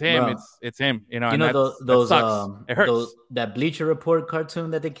because it's him, it's him. Those sucks. It hurts. That Bleacher Report cartoon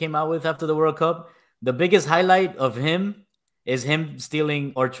that they came out with after the World Cup. The biggest highlight of him is him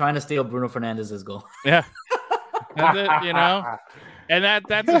stealing or trying to steal Bruno Fernandez's goal. Yeah, and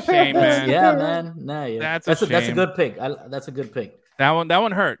that's a shame, man. Yeah, man. Nah, yeah. That's a shame. That's a good pick. That's a good pick. That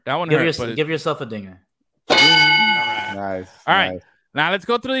one hurt. Give yourself a dinger. Nice. All right. Now let's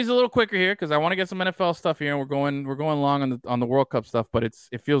go through these a little quicker here because I want to get some NFL stuff here, and we're going long on the World Cup stuff, but it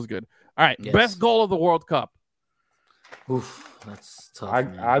feels good. All right, best goal of the World Cup. Oof, that's tough.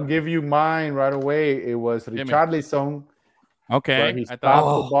 I'll give you mine right away. It was Richarlison. Okay, he stops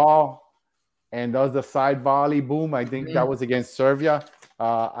the ball and does the side volley. Boom! I think that was against Serbia.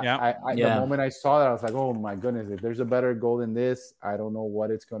 The moment I saw that, I was like, "Oh my goodness! If there's a better goal than this, I don't know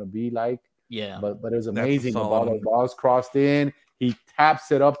what it's going to be like." Yeah, but it was amazing. The ball's crossed in. He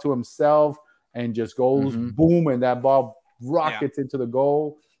taps it up to himself and just goes boom, and that ball rockets into the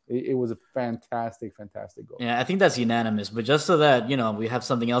goal. It was a fantastic goal. Yeah, I think that's unanimous. But just so that we have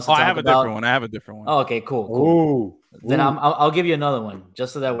something else to talk about. I have a different one. Oh, okay, cool. Then I'll give you another one,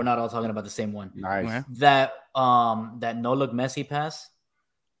 just so that we're not all talking about the same one. Nice. That no-look Messi pass.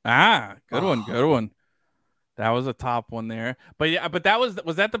 Good one. That was a top one there. But that was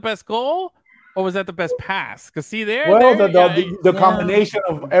that the best goal? Or was that the best pass? Because see there. Well, the combination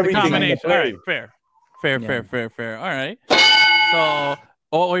of everything. All right, fair. All right. So,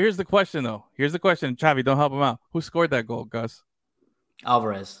 here's the question though. Chavi, don't help him out. Who scored that goal, Gus?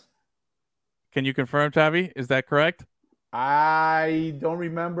 Alvarez. Can you confirm, Chavi? Is that correct? I don't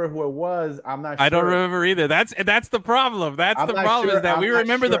remember who it was. I'm not sure. I don't remember either. That's the problem. Is that we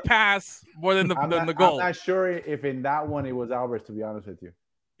remember the pass more than the goal. I'm not sure if in that one it was Alvarez, to be honest with you.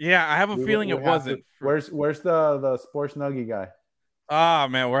 Yeah, I have a feeling it wasn't. Where's the Sports Nugget guy?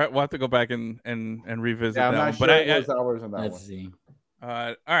 Man, we'll have to go back and revisit that. I'm not sure it was Alvarez on that one. Let's see.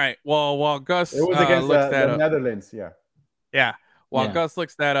 All right. Well, Gus it was against the Netherlands. Yeah. While Gus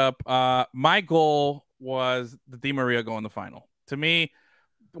looks that up, my goal was the Di Maria goal in the final. To me,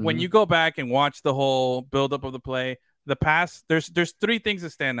 when you go back and watch the whole buildup of the play, the pass, there's three things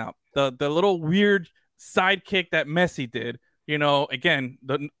that stand out. The little weird side kick that Messi did. Again,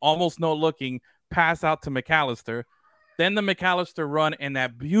 the almost no looking pass out to McAllister, then the McAllister run and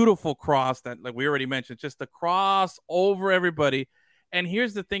that beautiful cross that, like we already mentioned, just the cross over everybody. And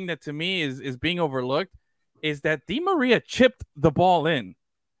here's the thing that to me is being overlooked is that Di Maria chipped the ball in.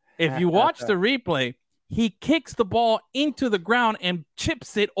 If you watch the replay, he kicks the ball into the ground and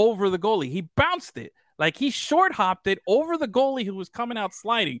chips it over the goalie. He bounced it. Like he short hopped it over the goalie who was coming out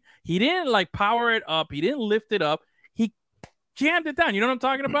sliding. He didn't power it up. He didn't lift it up. Jammed it down. You know what I'm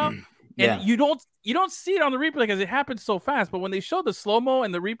talking about? And you don't see it on the replay because it happens so fast. But when they show the slow-mo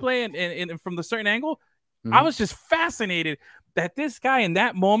and the replay and from the certain angle, I was just fascinated that this guy in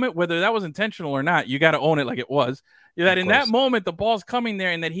that moment, whether that was intentional or not, you got to own it like it was. That in that moment, the ball's coming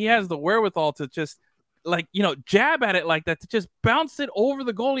there and that he has the wherewithal to just jab at it like that, to just bounce it over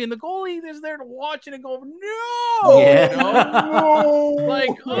the goalie, and the goalie is there to watch it and go, no,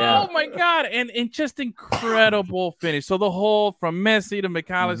 oh my God. And just incredible finish. So the whole from Messi to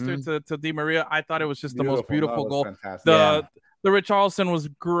McAllister to Di Maria, I thought it was just the most beautiful goal. Fantastic. The Richarlison was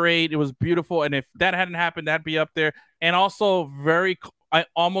great. It was beautiful. And if that hadn't happened, that'd be up there. And also very I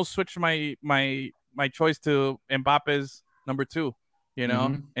almost switched my choice to Mbappe's number 2. You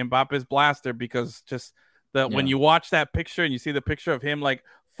know, Mbappe's blaster, because just when you watch that picture and you see the picture of him like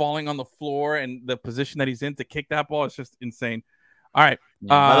falling on the floor and the position that he's in to kick that ball, it's just insane. All right.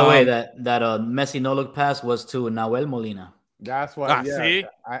 By the way, that Messi no look pass was to Nahuel Molina. That's why. See,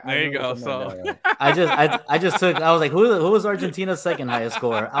 there you go. So I just took. I was like, who was Argentina's second highest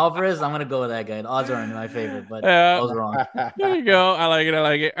scorer? Alvarez. I'm gonna go with that guy. The odds aren't in my favor, but I was wrong. There you go. I like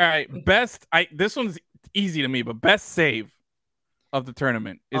it. All right, best. This one's easy to me, but best save of the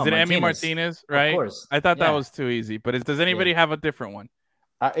tournament, is it Emi Martinez? Right. Of course. I thought that was too easy, but does anybody have a different one?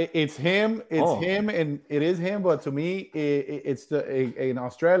 It's him. It's him, and it is him. But to me, it's in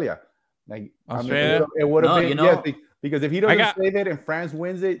Australia. Like Australia, I mean, it would have been because if he doesn't save it and France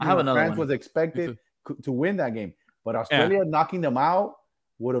wins it, France was expected to win that game. But Australia knocking them out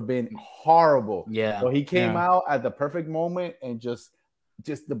would have been horrible. Yeah. So he came out at the perfect moment and just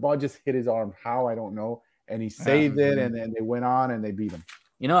the ball just hit his arm. How, I don't know. And he saved it, and then they went on and they beat him.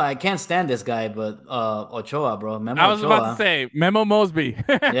 You know, I can't stand this guy, but Ochoa, bro. I was about to say Memo Mosby.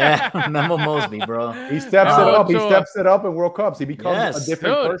 Yeah, Memo Mosby, bro. He steps it up. He steps it up in World Cups. He becomes a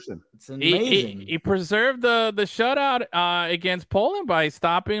different person. It's amazing. He preserved the shutout against Poland by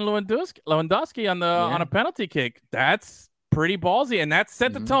stopping Lewandowski on a penalty kick. That's pretty ballsy, and that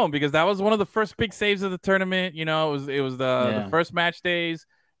set the tone, because that was one of the first big saves of the tournament. You know, it was the first match days.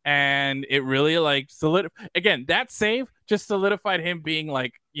 And it really again, that save just solidified him being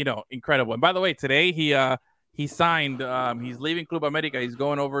incredible. And by the way, today he signed. He's leaving Club America. He's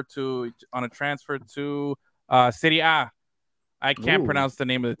going over on a transfer to Serie A. I can't pronounce the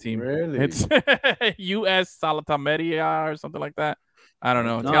name of the team. Really? It's US Saltameria or something like that. I don't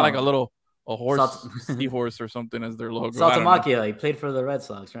know. It's got like a seahorse or something as their logo. Saltamakia. He played for the Red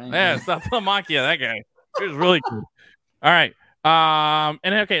Sox, right? Yeah, Saltamakia. That guy. He was really cool. All right. And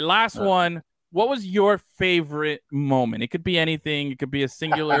okay, last one. What was your favorite moment? It could be anything. It could be a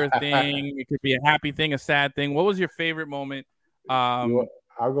singular thing. It could be a happy thing, a sad thing. What was your favorite moment? I'll go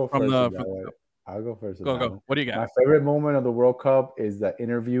first. I'll go first. Go. What do you got? My favorite moment of the World Cup is the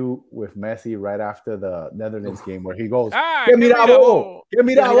interview with Messi right after the Netherlands game, where he goes, "Give me that ball. Give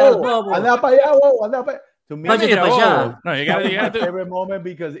me that ball. To me, no, you got my favorite moment,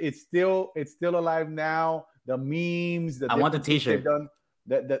 because it's still alive now. The memes. I want the T-shirt.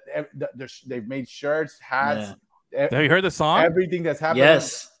 They've made shirts, hats. Yeah. Have you heard the song? Everything that's happening.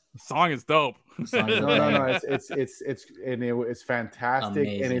 Yes, the song is dope. No. It's fantastic.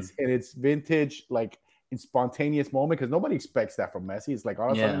 Amazing. and it's vintage, like in spontaneous moment, because nobody expects that from Messi. It's like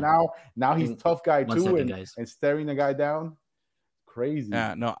all of a sudden now he's tough guy too, and staring the guy down. Crazy.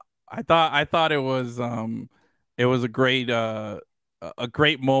 Yeah, no, I thought it was a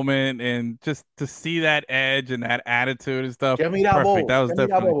great moment, and just to see that edge and that attitude and stuff. Perfect. That was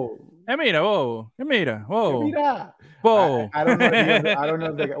definitely. Whoa. I don't know. I don't know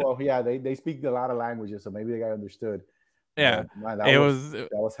if they got, well, yeah, they speak a lot of languages, so maybe the guy understood. Yeah, man, that was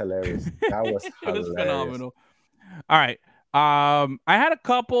hilarious. That was hilarious. It was phenomenal. All right, I had a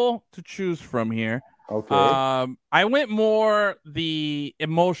couple to choose from here. Okay. I went more the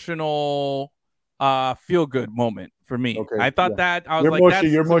emotional, feel good moment for me. Okay. I thought that I was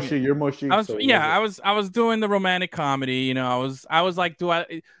you're mushy. I was doing the romantic comedy. You know, I was like, do I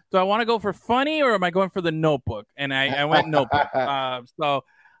want to go for funny, or am I going for the Notebook? And I went Notebook. So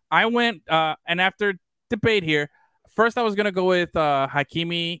I went, and after debate here, first I was gonna go with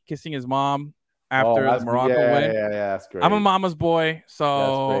Hakimi kissing his mom after the Morocco win. Yeah, that's great. I'm a mama's boy,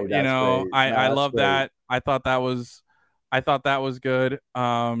 so that's great. I love that. I thought that was good.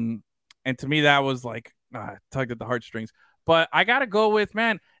 And to me, that was like tugged at the heartstrings. But I gotta go with,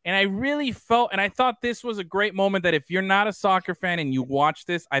 man, and I really felt, and I thought this was a great moment, that if you're not a soccer fan and you watch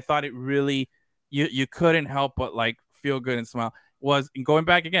this, I thought it really, you couldn't help but like feel good and smile. Was going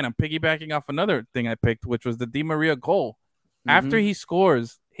back again, I'm piggybacking off another thing I picked, which was the Di Maria goal. After he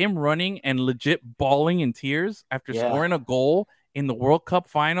scores, him running and legit bawling in tears after scoring a goal in the World Cup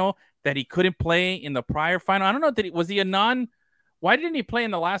final that he couldn't play in the prior final. I don't know, was he a non? Why didn't he play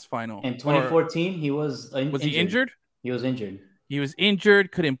in the last final? In 2014, he was injured. He injured? He was injured. He was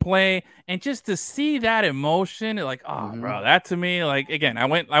injured, couldn't play. And just to see that emotion, like, bro, that to me, like, again, I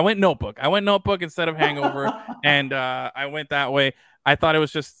went Notebook. I went Notebook instead of Hangover. And I went that way. I thought it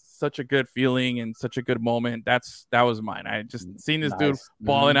was just such a good feeling and such a good moment. That was mine. I just seen this dude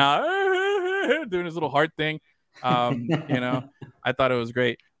balling out, doing his little heart thing. I thought it was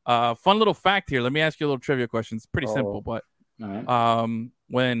great. Fun little fact here. Let me ask you a little trivia question. It's pretty simple, but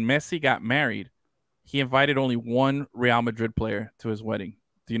when Messi got married, he invited only one Real Madrid player to his wedding.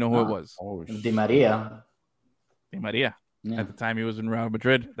 Do you know who it was? Di Maria. Di Maria. at the time he was in Real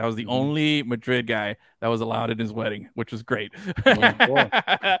Madrid. That was the only Madrid guy that was allowed in his wedding, which was great.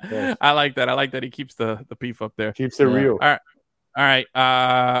 I like that. I like that he keeps the beef up there. Keeps it real. All right.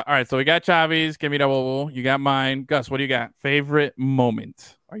 So we got Chavi's. Give me that wobble. You got mine. Gus, what do you got? Favorite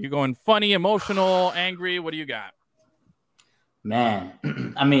moment? Are you going funny, emotional, angry? What do you got? Man,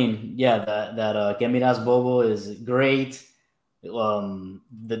 I mean, that Get Me Das Bobo is great.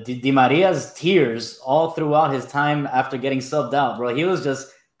 The Di Maria's tears all throughout his time after getting subbed out, bro. He was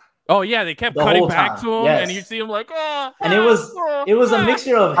just they kept cutting back to him, and you see him like, and it was a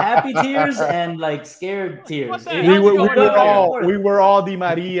mixture of happy tears and like scared tears. We were all Di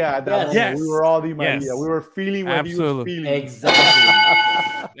Maria at that moment. We were all Di Maria. We were feeling what he was feeling.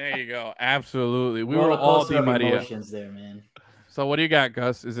 Exactly. There you go. Absolutely. We were all Di Maria. Emotions there, man. So what do you got,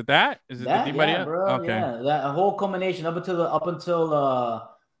 Gus? Is it that? Is it the Di Maria? Bro, okay. Yeah, that whole combination up until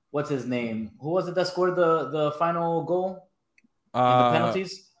what's his name? Who was it that scored the final goal? The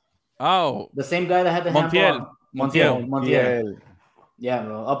penalties? Oh, the same guy that had the handball. Montiel. Yeah,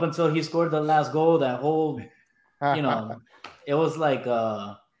 bro. Up until he scored the last goal, that whole, it was like,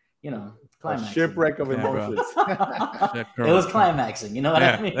 climaxing. A shipwreck of emotions. It was climaxing. You know what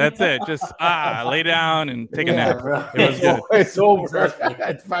I mean? That's it. Just lay down and take a nap. Bro. It was good. It's over.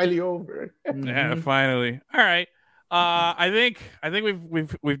 It's finally over. Yeah, finally. All right. I think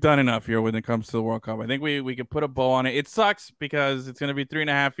we've done enough here when it comes to the World Cup. I think we could put a bow on it. It sucks because it's going to be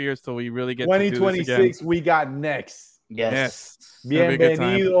 3.5 years till we really get 2026. To do this again. We got next. Yes.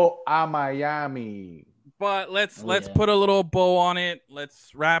 Bienvenido a Miami. But let's put a little bow on it.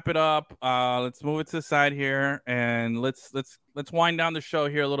 Let's wrap it up. Let's move it to the side here, and let's wind down the show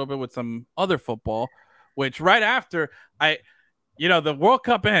here a little bit with some other football. Which right after the World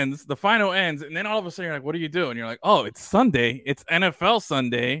Cup ends, the final ends, and then all of a sudden you're like, what do you do? And you're like, oh, it's Sunday. It's NFL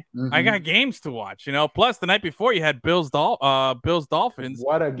Sunday. Mm-hmm. I got games to watch, Plus, the night before you had Bills Dolphins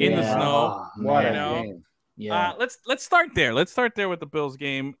what a game. in the snow. What a game. Yeah. Let's start there. Let's start there with the Bills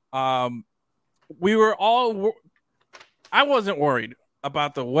game. I wasn't worried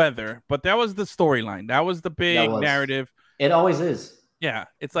about the weather, but that was the storyline. That was the big narrative. It always is. Yeah.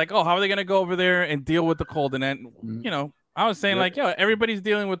 It's like, oh, how are they going to go over there and deal with the cold? And then, I was saying everybody's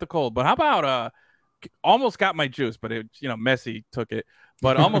dealing with the cold, but how about almost got my juice, but it, Messi took it,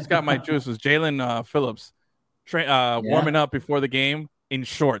 but almost got my juice was Jalen Phillips warming up before the game in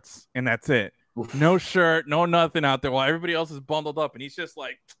shorts, and that's it. Oof. No shirt, no nothing out there while everybody else is bundled up, and he's just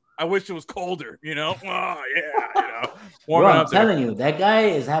like, I wish it was colder, Oh, yeah, bro, I'm telling you, that guy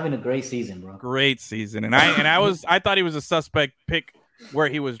is having a great season, bro. Great season, and I thought he was a suspect pick where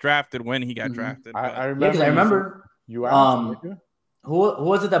he was drafted when he got drafted. I remember. You asked who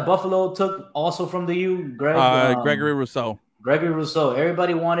was it that Buffalo took also from the U? Gregory Rousseau. Gregory Rousseau.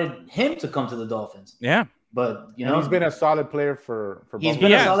 Everybody wanted him to come to the Dolphins. Yeah, but he's been a solid player for Buffalo. He's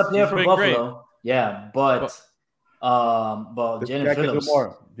been a solid player for Buffalo. Great. Yeah, but Jalen Phillips.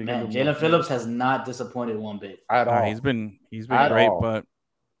 Jalen Phillips has not disappointed one bit at all. He's been great, but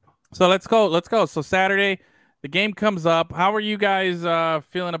so let's go. So Saturday, the game comes up. How are you guys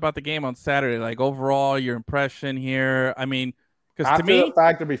feeling about the game on Saturday? Like overall, your impression here? I mean, because to me, the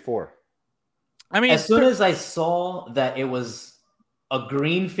fact or before. I mean, as soon as I saw that it was a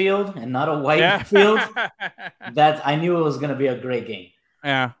green field and not a white field, that I knew it was going to be a great game.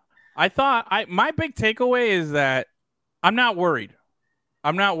 Yeah, I thought my big takeaway is that I'm not worried.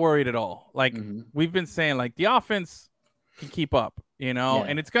 I'm not worried at all. Like we've been saying, like the offense can keep up,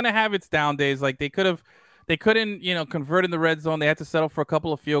 and it's going to have its down days. Like they couldn't, convert in the red zone. They had to settle for a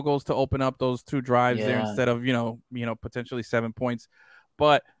couple of field goals to open up those 2 drives there instead of, potentially 7 points.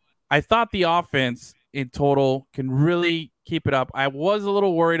 But I thought the offense in total can really keep it up. I was a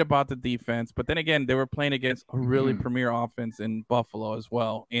little worried about the defense, but then again, they were playing against a really premier offense in Buffalo as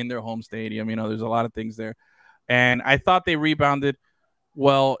well in their home stadium. There's a lot of things there. And I thought they rebounded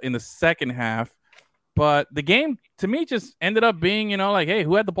well in the second half, but the game to me just ended up being, hey,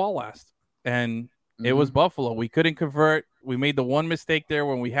 who had the ball last? And it was Buffalo. We couldn't convert. We made the one mistake there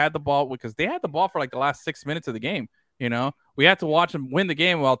when we had the ball because they had the ball for like the last 6 minutes of the game. We had to watch them win the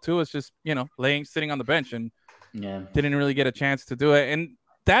game while Tua's just, sitting on the bench and didn't really get a chance to do it. And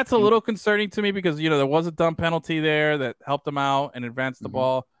that's a little concerning to me because, there was a dumb penalty there that helped them out and advanced the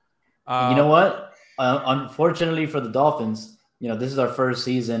ball. You know what? Unfortunately for the Dolphins, this is our first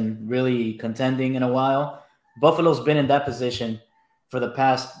season really contending in a while. Buffalo's been in that position for the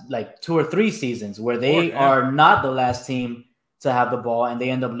past like 2 or 3 seasons where they are not the last team to have the ball and they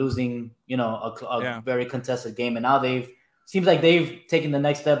end up losing, a very contested game. And now seems like they've taken the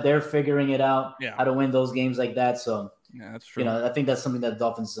next step. They're figuring it out how to win those games like that. So, yeah, that's true. I think that's something that the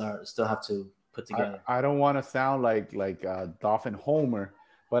Dolphins still have to put together. I don't want to sound like Dolphin Homer,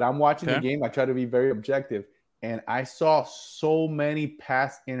 but I'm watching the game. I try to be very objective, and I saw so many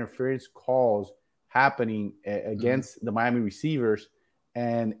pass interference calls happening against the Miami receivers.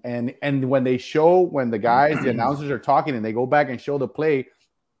 And when the guys, the announcers are talking and they go back and show the play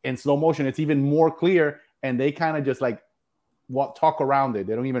in slow motion, it's even more clear. And they kind of just like talk around it.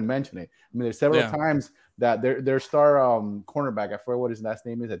 They don't even mention it. I mean, there's several times that their star cornerback, I forget what his last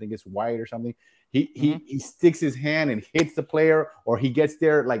name is. I think it's White or something. He sticks his hand and hits the player, or he gets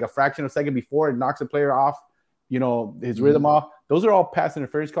there like a fraction of a second before and knocks the player off, his rhythm off. Those are all pass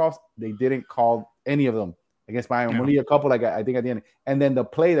interference calls. They didn't call any of them against Miami. Only a couple, like I think at the end. And then the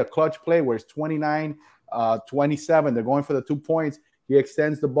clutch play where it's 29-27, they're going for the 2 points. He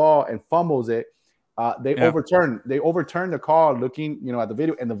extends the ball and fumbles it. They overturn the call looking, at the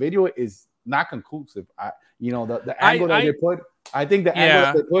video, and the video is not conclusive. The angle that they put, I think the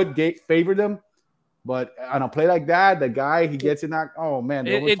angle that they put favored them. But on a play like that, the guy, he gets it knocked. Oh, man.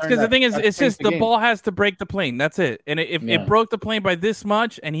 It's because the thing is, it's just the ball has to break the plane. That's it. And if it broke the plane by this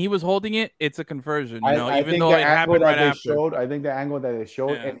much and he was holding it, it's a conversion. Even though it happened right after. I think the angle that they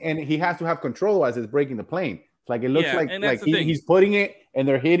showed, and he has to have control as it's breaking the plane. It's like it looks like he's putting it and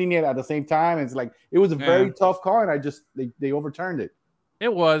they're hitting it at the same time. It's like it was a very tough call, and they overturned it.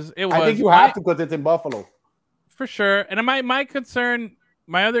 It was. I think you have to because it's in Buffalo. For sure. And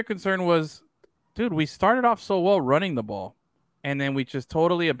my other concern was, dude, we started off so well running the ball, and then we just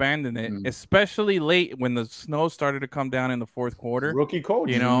totally abandoned it, especially late when the snow started to come down in the fourth quarter. Rookie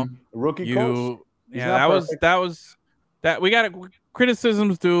coach, coach. Yeah, that was we got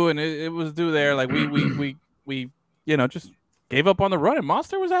criticisms due, and it was due there. Like we just gave up on the run, and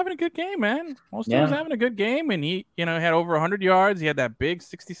Monster was having a good game, man. Monster was having a good game, and he had over 100 yards. He had that big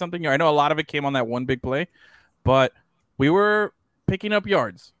 60-something yard. I know a lot of it came on that one big play, but we were picking up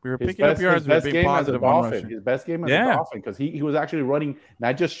yards. We were picking up yards. His best game as a Dolphin. His best game as a Dolphin, because he was actually running,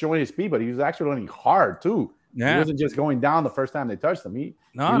 not just showing his speed, but he was actually running hard too. Yeah. He wasn't just going down the first time they touched him. He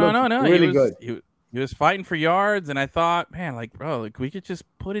really good. He was fighting for yards, and I thought, man, like, bro, like, we could just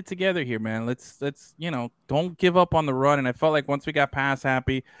put it together here, man. Let's don't give up on the run. And I felt like once we got pass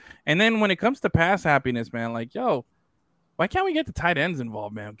happy, and then when it comes to pass happiness, man, like, yo, why can't we get the tight ends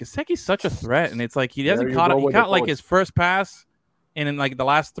involved, man? Gesicki's such a threat, and it's like he caught like his first pass in like the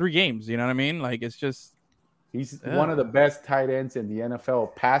last 3 games. You know what I mean? Like, it's just he's one of the best tight ends in the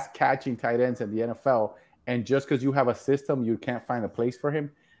NFL, pass catching tight ends in the NFL. And just because you have a system, you can't find a place for him.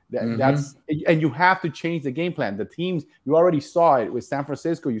 And you have to change the game plan. The teams, you already saw it with San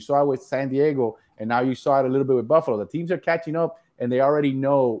Francisco, you saw it with San Diego, and now you saw it a little bit with Buffalo. The teams are catching up, and they already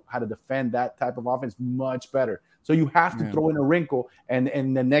know how to defend that type of offense much better. So you have to throw in a wrinkle, and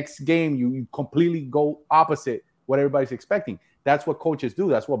the next game you completely go opposite what everybody's expecting. That's what coaches do.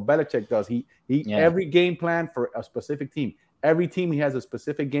 That's what Belichick does. He every game plan for a specific team. Every team, he has a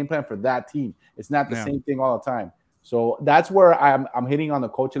specific game plan for that team. It's not the same thing all the time. So that's where I'm hitting on the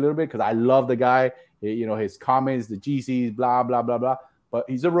coach a little bit, because I love the guy. His comments, the GCs, blah blah blah blah. But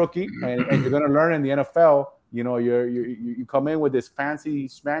he's a rookie, and you're gonna learn in the NFL. You come in with this fancy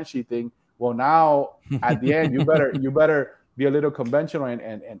smanchy thing. Well, now at the end, you better be a little conventional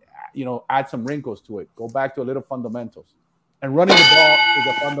and add some wrinkles to it. Go back to a little fundamentals. And running the ball is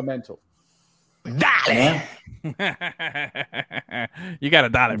a fundamental. Dale. You got a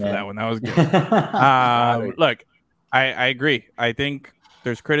dollar for that one. That was good. Look, I agree. I think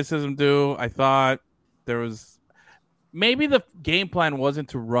there's criticism due. I thought there was maybe the game plan wasn't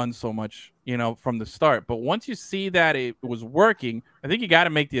to run so much, from the start. But once you see that it was working, I think you got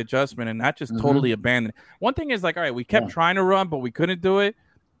to make the adjustment and not just totally abandon it. One thing is, like, all right, we kept trying to run, but we couldn't do it.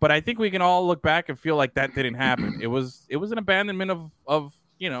 But I think we can all look back and feel like that didn't happen. It was an abandonment of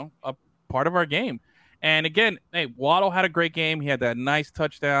a part of our game. And again, hey, Waddle had a great game. He had that nice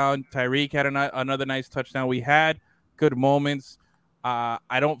touchdown. Tyreek had another nice touchdown. We had good moments.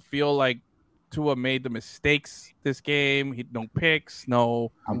 I don't feel like Tua made the mistakes this game. No picks,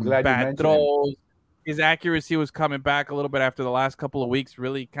 no bad throws. His accuracy was coming back a little bit after the last couple of weeks.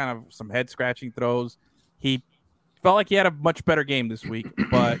 Really kind of some head-scratching throws. He felt like he had a much better game this week.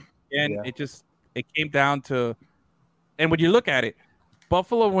 But, again, it came down to – and when you look at it,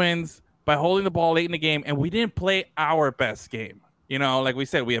 Buffalo wins by holding the ball late in the game, and we didn't play our best game. Like we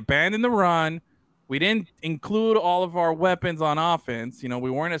said, we abandoned the run. We didn't include all of our weapons on offense.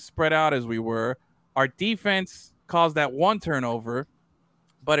 We weren't as spread out as we were. Our defense caused that one turnover,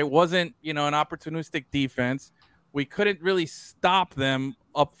 but it wasn't, an opportunistic defense. We couldn't really stop them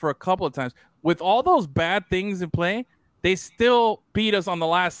up for a couple of times. With all those bad things in play, they still beat us on the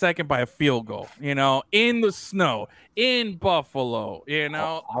last second by a field goal, you know, in the snow, in Buffalo, you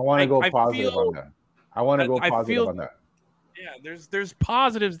know. I want to go positive on that. I want to go positive on that. Yeah, there's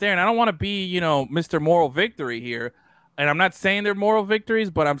positives there, and I don't want to be, you know, Mr. Moral Victory here. And I'm not saying they're moral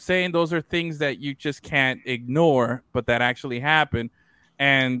victories, but I'm saying those are things that you just can't ignore, but that actually happen.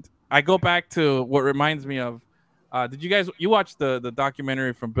 And I go back to what reminds me of, did you watch the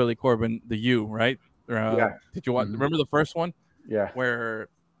documentary from Billy Corben, The U, right? Yeah. Did you watch? Remember the first one? Yeah. Where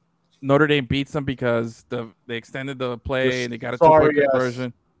Notre Dame beats them because they extended the play and they got a 2-point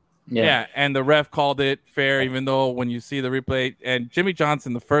conversion. Yeah, and the ref called it fair, even though when you see the replay, and Jimmy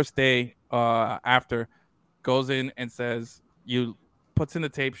Johnson the first day after goes in and says, puts in the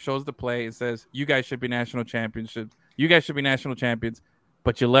tape, shows the play, and says, you guys should be national champions. You guys should be national champions,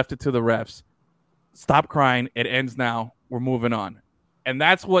 but you left it to the refs. Stop crying. It ends now. We're moving on. And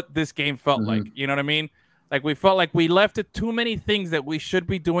that's what this game felt like. You know what I mean? Like, we felt like we left it too many things that we should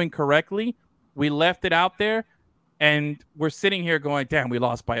be doing correctly. We left it out there, and we're sitting here going, damn, we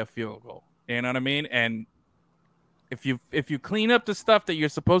lost by a field goal. You know what I mean? And if you clean up the stuff that you're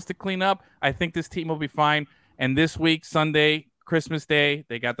supposed to clean up, I think this team will be fine. And this week, Sunday, Christmas Day,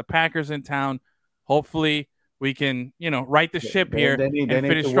 they got the Packers in town. Hopefully, we can, you know, right the ship here and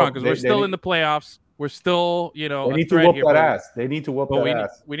finish strong, because we're still in the playoffs. We're still, you know, they need to whoop that ass. They need to whoop that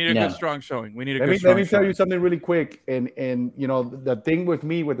ass. We need a good strong showing. We need a Let me tell you something really quick. And you know, the thing with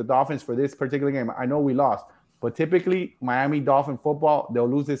me with the Dolphins for this particular game, I know we lost, but typically Miami Dolphin football, they'll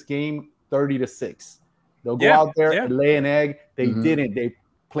lose this game 30-6. They'll go out there and lay an egg. They didn't. They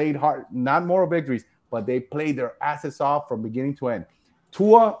played hard. Not moral victories, but they played their asses off from beginning to end.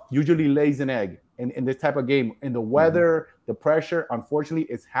 Tua usually lays an egg in this type of game. In the weather, the pressure, unfortunately,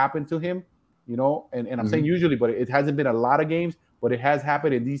 it's happened to him. You know, and I'm saying usually, but it hasn't been a lot of games, but it has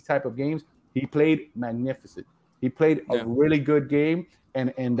happened in these type of games. He played magnificent. He played a really good game,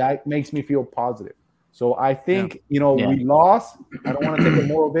 and that makes me feel positive. So I think, you know, we lost. I don't want to take a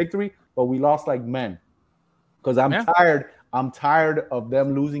moral victory, but we lost like men. Because I'm tired. I'm tired of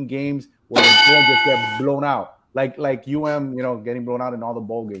them losing games where they just get blown out. Like UM, you know, getting blown out in all the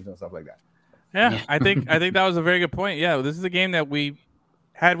bowl games and stuff like that. Yeah. I think that was a very good point. Yeah, this is a game that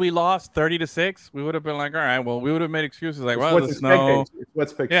had we lost 30-6, we would have been like, all right, well, we would have made excuses like, well, the snow. It's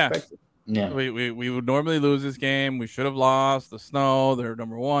what's expected. Yeah. We would normally lose this game. We should have lost. The snow, they're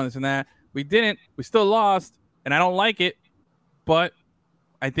number one, this and that. We didn't. We still lost, and I don't like it, but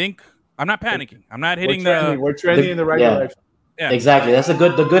I think I'm not panicking. I'm not hitting we're trending in the right direction. Yeah, exactly. That's the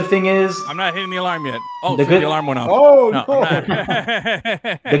good thing is I'm not hitting the alarm yet. Oh, the alarm went off. Oh no!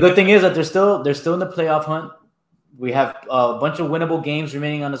 The good thing is that they're still in the playoff hunt. We have a bunch of winnable games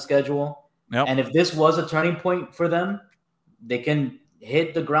remaining on the schedule. Yep. And if this was a turning point for them, they can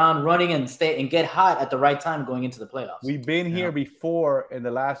hit the ground running and stay and get hot at the right time going into the playoffs. We've been here before in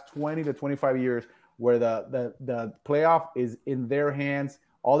the last 20 to 25 years where the playoff is in their hands.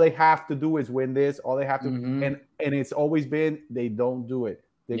 All they have to do is win this. All they have to and it's always been they don't do it.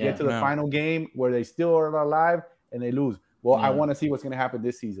 They get to the final game where they still are alive and they lose. Well, I want to see what's going to happen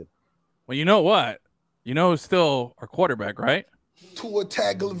this season. Well, you know what? You know who's still our quarterback, right? Tua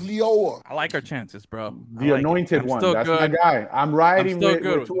Tagovailoa. I like our chances, bro. The anointed one. That's my guy. I'm riding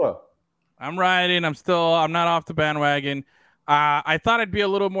with Tua. I'm riding. I'm not off the bandwagon. I thought I'd be a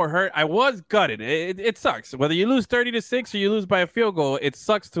little more hurt. I was gutted. It sucks. Whether you lose 30-6 or you lose by a field goal, it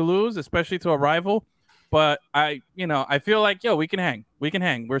sucks to lose, especially to a rival. But I feel like, we can hang. We can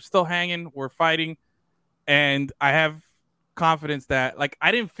hang. We're still hanging. We're fighting. And I have confidence that, like,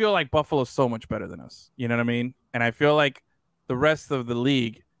 I didn't feel like Buffalo's so much better than us. You know what I mean? And I feel like the rest of the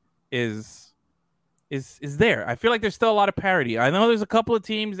league is there. I feel like there's still a lot of parity. I know there's a couple of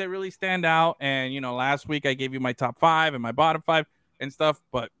teams that really stand out. And, last week I gave you my top 5 and my bottom 5 and stuff.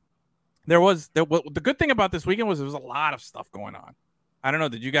 But the good thing about this weekend was there was a lot of stuff going on. I don't know.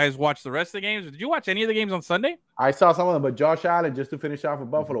 Did you guys watch the rest of the games? Did you watch any of the games on Sunday? I saw some of them, but Josh Allen, just to finish off with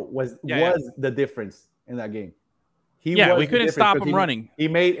Buffalo, was the difference in that game. We couldn't stop him running. He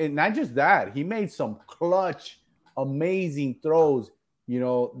made, and not just that, he made some clutch, amazing throws.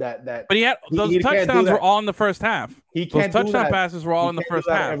 But he had those touchdowns were all in the first half. Those touchdown passes were all in the first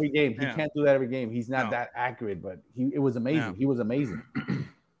half. Every game, he can't do that every game. He's not that accurate, but it was amazing. Yeah. He was amazing.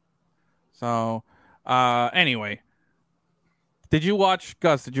 So, anyway, did you watch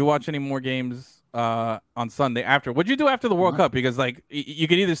any more games on Sunday after? What'd you do after the World Cup? Because you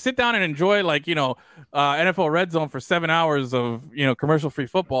could either sit down and enjoy NFL Red Zone for 7 hours of commercial-free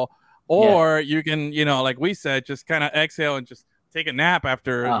football, or you can like we said, just kind of exhale and just take a nap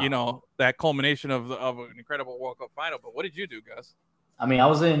after that culmination of an incredible World Cup final. But what did you do, Gus? I mean, I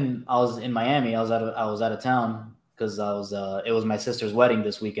was in Miami. I was out of town because it was my sister's wedding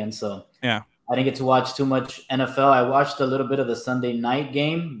this weekend, so yeah, I didn't get to watch too much NFL. I watched a little bit of the Sunday night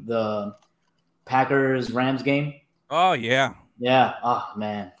game, the Packers-Rams game. Oh yeah. Yeah. Oh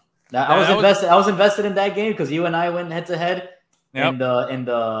man. I was invested in that game because you and I went head to head in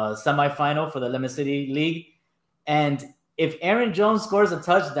the semifinal for the Lemon City League. And if Aaron Jones scores a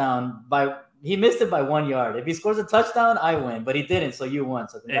touchdown he missed it by 1 yard. If he scores a touchdown, I win, but he didn't, so you won.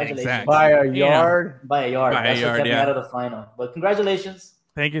 So congratulations. Exactly. By a yard. By a yard. That's what kept me out of the final. But congratulations.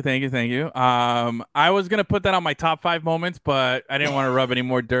 Thank you. I was gonna put that on my top 5 moments, but I didn't want to rub any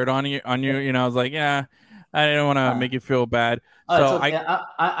more dirt on you. You know, I was like, yeah, I didn't want to make you feel bad. So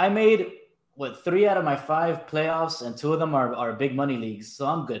I made 3 out of my 5 playoffs, and 2 of them are big money leagues, so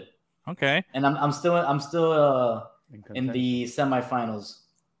I'm good. Okay. And I'm still in the semifinals,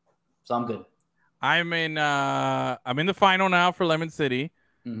 so I'm good. I'm in the final now for Lemon City.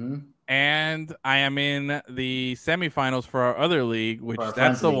 Mm-hmm. And I am in the semifinals for our other league, which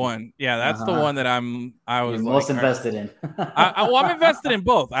that's the league. One. Yeah, that's the one that I was most invested in. I'm invested in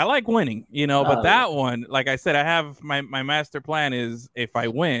both. I like winning, you know, but that one, like I said, I have my master plan is if I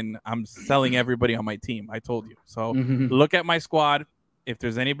win, I'm selling everybody on my team. I told you. So look at my squad. If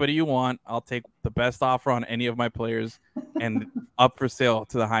there's anybody you want, I'll take the best offer on any of my players and up for sale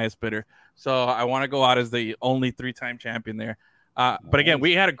to the highest bidder. So I want to go out as the only 3-time champion there. But again,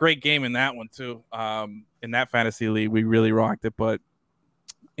 we had a great game in that one too. In that fantasy league, we really rocked it. But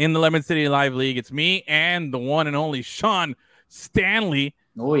in the Lemon City Live League, it's me and the one and only Sean Stanley.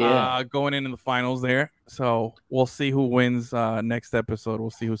 Oh yeah, going into the finals there. So we'll see who wins next episode. We'll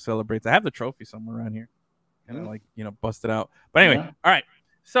see who celebrates. I have the trophy somewhere around here, and bust it out. But anyway, all right.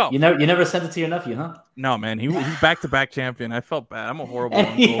 So you never sent it to your nephew, huh? No, man. He's back-to-back champion. I felt bad. I'm a horrible. And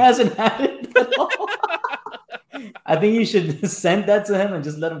he hasn't had it at all. I think you should send that to him and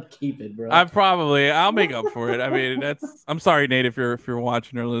just let him keep it, bro. I'll make up for it. I mean, I'm sorry, Nate, if you're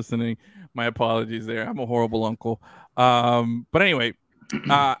watching or listening. My apologies there. I'm a horrible uncle. But anyway,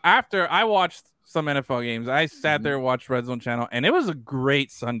 after I watched some NFL games, I sat there and watched Red Zone Channel, and it was a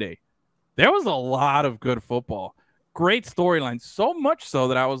great Sunday. There was a lot of good football. Great storyline. So much so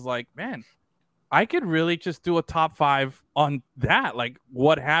that I was like, man, I could really just do a top 5 on that, like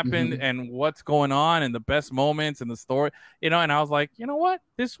what happened and what's going on and the best moments and the story, and I was like, you know what?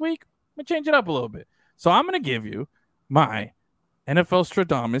 This week, I'm going to change it up a little bit. So I'm going to give you my NFL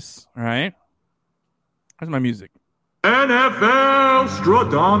Stradamus, all right? Where's my music? NFL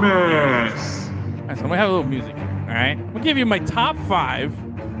Stradamus. All right, so I'm going to have a little music here, all right? I'm going to give you my top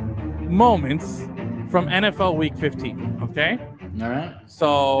 5 moments from NFL Week 15, okay? All right.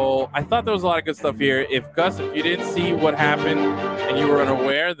 So I thought there was a lot of good stuff here. If you didn't see what happened and you were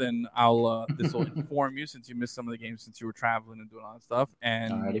unaware, then this will inform you since you missed some of the games since you were traveling and doing all that stuff.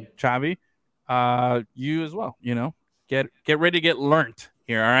 And Alrighty. Chavi, you as well. Get ready to get learnt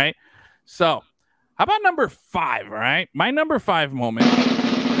here. All right. So how about number 5? All right, my number 5 moment.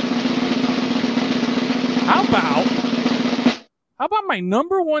 How about my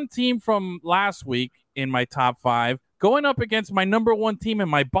number 1 team from last week in my top 5? Going up against my number 1 team in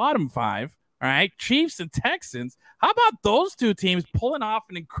my bottom 5, all right, Chiefs and Texans. How about those 2 teams pulling off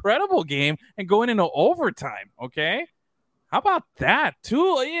an incredible game and going into overtime, okay? How about that,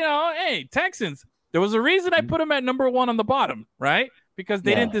 too? Hey, Texans, there was a reason I put them at number 1 on the bottom, right? Because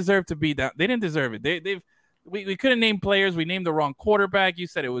they didn't deserve to be down. They didn't deserve it. We couldn't name players. We named the wrong quarterback. You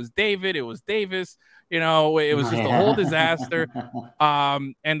said it was David. It was Davis. It was just a whole disaster.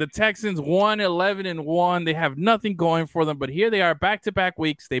 And the Texans won 11-1. They have nothing going for them. But here they are, back-to-back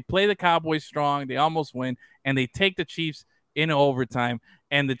weeks. They play the Cowboys strong. They almost win. And they take the Chiefs into overtime.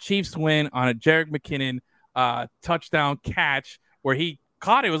 And the Chiefs win on a Jerick McKinnon touchdown catch where he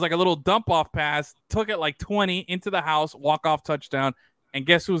caught it. It was like a little dump-off pass. Took it like 20 into the house, walk-off touchdown. And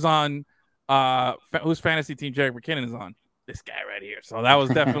guess who's on whose fantasy team Jerick McKinnon is on? This guy right here. So that was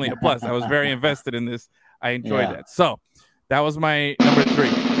definitely a plus. I was very invested in this. I enjoyed that. So that was my number 3.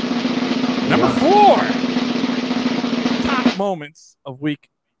 Number 4, top moments of week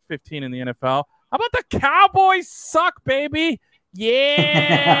 15 in the NFL. How about the Cowboys suck, baby?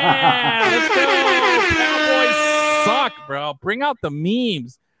 Yeah. Let's go. Cowboys suck, bro. Bring out the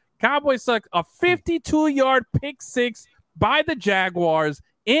memes. Cowboys suck. A 52-yard pick 6 by the Jaguars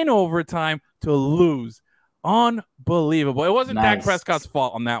in overtime to lose. Unbelievable. It wasn't Dak Prescott's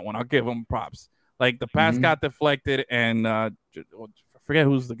fault on that one. I'll give him props. Like the pass got deflected, and I forget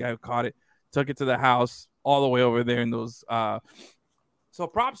who's the guy who caught it. Took it to the house all the way over there in those. So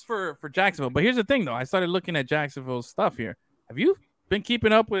props for Jacksonville. But here's the thing, though. I started looking at Jacksonville's stuff here. Have you been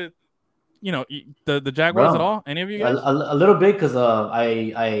keeping up with, the Jaguars at all? Any of you guys? A little bit, because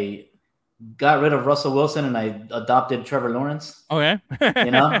I got rid of Russell Wilson and I adopted Trevor Lawrence. Okay.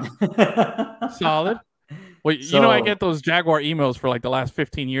 You know? Solid. Well, so, I get those Jaguar emails for like the last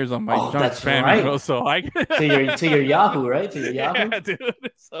 15 years on my junk spam email, so I to your Yahoo, right? To your Yahoo. Yeah, dude.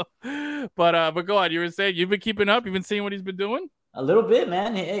 So, but go on. You were saying you've been keeping up. You've been seeing what he's been doing. A little bit,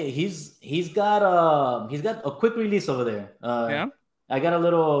 man. Hey, he's got a quick release over there. Yeah. I got a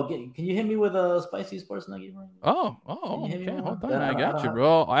little. Can you hit me with a spicy sports nugget? Oh, okay. Hold on. I got you,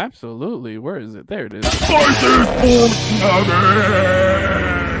 bro. Absolutely. Where is it? There it is. Spicy sports nugget.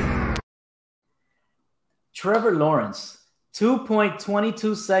 Trevor Lawrence,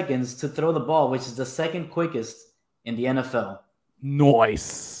 2.22 seconds to throw the ball, which is the second quickest in the NFL.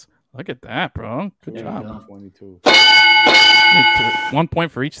 Nice. Look at that, bro. Good job. 22. 1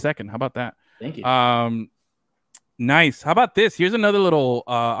 point for each second. How about that? Thank you. Nice. How about this? Here's another little.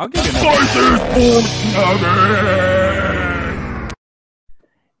 I'll give you another.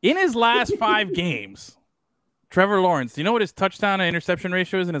 In his last 5 games, Trevor Lawrence. Do you know what his touchdown to interception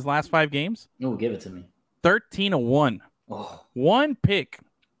ratio is in his last 5 games? Oh, give it to me. 13-1. Oh. One pick.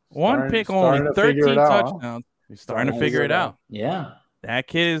 One pick only. 13 touchdowns. Starting to figure it out. Yeah. That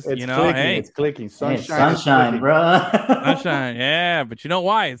kid is, it's clicking, hey. It's clicking. Sunshine, bro. Sunshine, yeah. But you know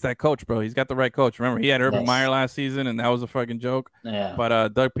why? It's that coach, bro. He's got the right coach. Remember, he had Urban Meyer last season, and that was a fucking joke. Yeah.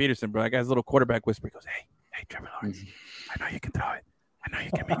 But Doug Peterson, bro, that guy's little quarterback whisper. He goes, hey, Trevor Lawrence, I know you can throw it. I know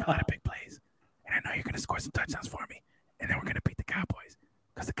you can make a lot of big plays. And I know you're going to score some touchdowns for me. And then we're going to beat the Cowboys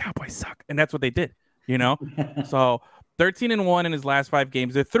because the Cowboys suck. And that's what they did, So 13-1 in his last 5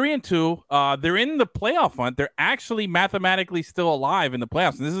 games. They're 3-2. They're in the playoff hunt. They're actually mathematically still alive in the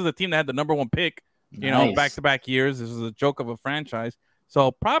playoffs. And this is a team that had the number 1 pick, back-to-back years. This is a joke of a franchise.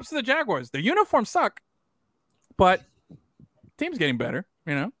 So props to the Jaguars. Their uniforms suck, but team's getting better.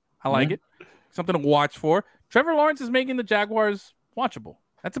 I like it. Something to watch for. Trevor Lawrence is making the Jaguars watchable.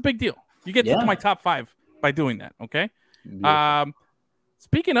 That's a big deal. You get to my top 5 by doing that, okay? Yeah.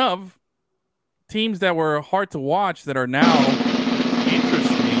 Speaking of teams that were hard to watch that are now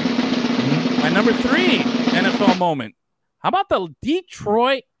interesting. My number 3 NFL moment. How about the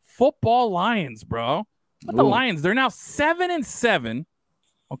Detroit Football Lions, bro? How about the Lions? They're now 7-7.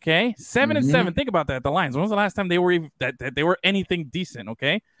 Okay, 7-7. Think about that. The Lions. When was the last time they were that they were anything decent?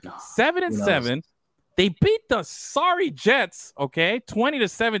 Okay, 7-7. They beat the sorry Jets. Okay,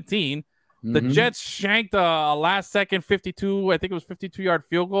 20-17. The Jets shanked a last-second 52. I think it was 52-yard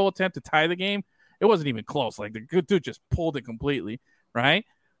field goal attempt to tie the game. It wasn't even close. Like, the good dude just pulled it completely, right?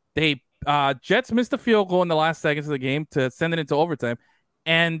 They Jets missed a field goal in the last seconds of the game to send it into overtime.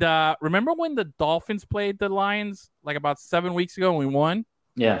 And remember when the Dolphins played the Lions like about 7 weeks ago and we won?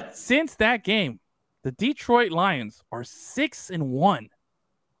 Yeah. Since that game, the Detroit Lions are 6-1.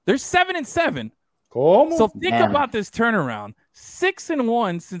 They're 7-7. So think about this turnaround.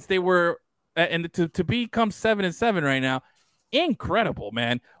 6-1 since they were, and to become 7-7 right now. Incredible,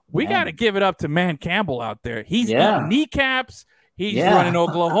 man. We got to give it up to Man Campbell out there. He's eating kneecaps. He's running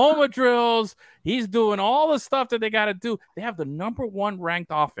Oklahoma drills. He's doing all the stuff that they got to do. They have the number 1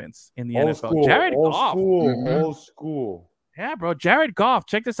 ranked offense in the NFL. Jared Goff. Old school. Yeah, bro. Jared Goff.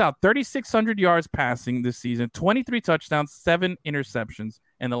 Check this out. 3,600 yards passing this season, 23 touchdowns, 7 interceptions,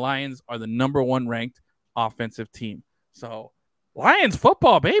 and the Lions are the number 1 ranked offensive team. So Lions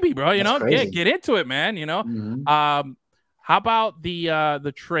football, baby, bro. Get into it, man. How about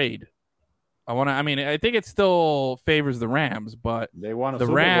the trade? I think it still favors the Rams, but they won the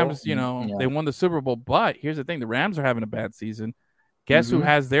Rams, they won the Super Bowl. But here's the thing: the Rams are having a bad season. Guess who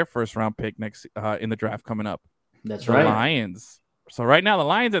has their first round pick next in the draft coming up? That's the Lions. So right now the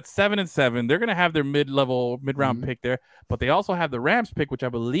Lions at 7-7. They're gonna have their mid-round pick there, but they also have the Rams pick, which I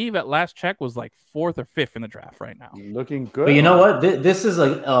believe at last check was like 4th or 5th in the draft right now. Looking good. But you know what? This is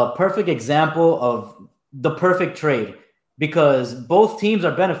a perfect example of the perfect trade because both teams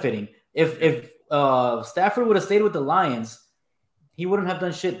are benefiting. If Stafford would have stayed with the Lions, he wouldn't have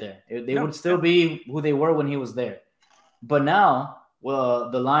done shit there. They would still be who they were when he was there. But now,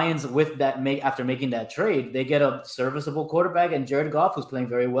 the Lions, with that after making that trade, they get a serviceable quarterback and Jared Goff, who's playing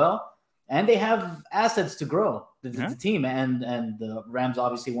very well, and they have assets to grow the team. And the Rams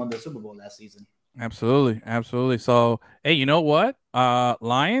obviously won the Super Bowl last season. Absolutely. So, hey, you know what?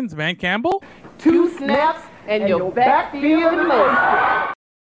 Lions, Man Campbell, 2 snaps and your backfield motion.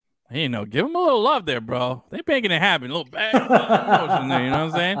 Hey, give them a little love there, bro. They making it happen. A little motion there, you know what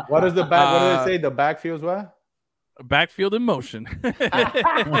I'm saying? What is the back? What do they say? The backfield's what? Backfield in motion.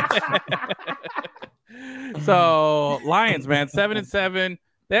 So Lions, man, 7-7.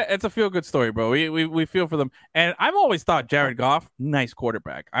 It's a feel-good story, bro. We feel for them. And I've always thought Jared Goff, nice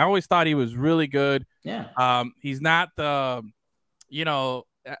quarterback. I always thought he was really good. Yeah. He's not the,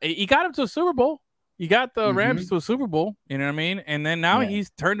 he got him to a Super Bowl. He got the Rams to a Super Bowl. You know what I mean? And then now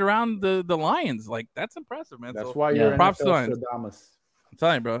he's turned around the Lions. Like, that's impressive, man. That's why you're props to Lions. I'm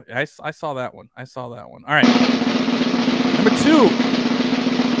telling you, bro. I saw that one. All right.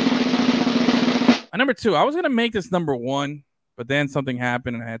 Number two. I was going to make this number one, but then something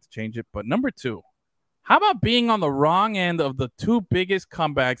happened and I had to change it. But number two, how about being on the wrong end of the two biggest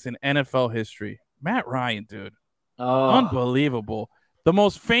comebacks in NFL history? Matt Ryan, dude. Unbelievable. The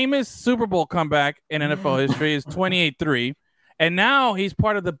most famous Super Bowl comeback in NFL history is 28-3. And now he's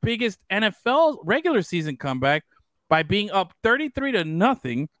part of the biggest NFL regular season comeback by being up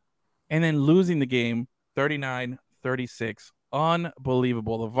 33-0 and then losing the game 39-36.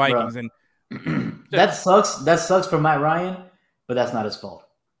 Unbelievable. The Vikings. Bro. And that sucks. That sucks for Matt Ryan, but that's not his fault.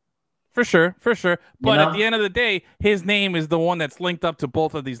 For sure. But at the end of the day, his name is the one that's linked up to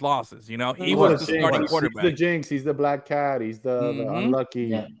both of these losses. You know, he was the starting quarterback. He's the jinx. He's the black cat. He's the unlucky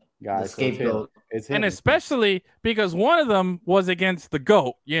guy. The scapegoat. It's him. And especially because one of them was against the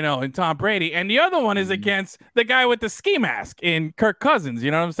GOAT, you know, in Tom Brady, and the other one is against the guy with the ski mask in Kirk Cousins.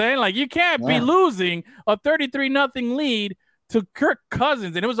 You know what I'm saying? Like, you can't be losing a 33-0 lead to Kirk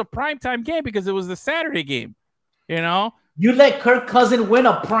Cousins, and it was a primetime game because it was the Saturday game. You know. You let Kirk Cousins win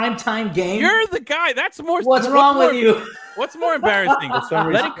a primetime game? You're the guy. That's more. What's wrong with you? What's more embarrassing?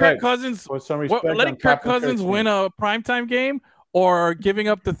 Letting Kirk Cousins win a primetime game or giving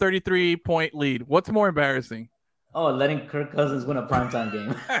up the 33-point lead? What's more embarrassing? Oh, letting Kirk Cousins win a primetime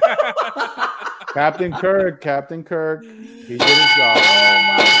game. Captain Kirk. He did his job. Oh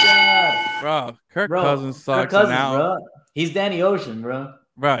my God. Bro, Kirk Cousins sucks. Kirk Cousins, now. Bro. He's Danny Ocean, bro.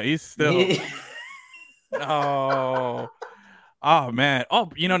 Bro, he's still. Oh man. Oh,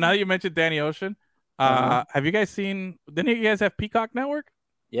 you know, now that you mentioned Danny Ocean, have you guys seen? Didn't you guys have Peacock Network?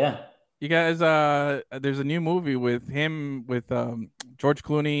 Yeah. You guys, there's a new movie with him with George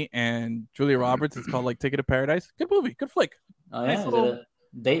Clooney and Julia Roberts. It's called like Ticket to Paradise. Good movie, good flick. Oh yeah, nice is it a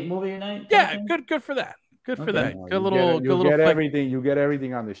date movie night? Yeah, good for that. Good for that. Good little. You get everything. You get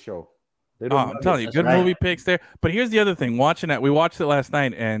everything on the show. I'm telling you, good movie picks there. But here's the other thing. Watching that, we watched it last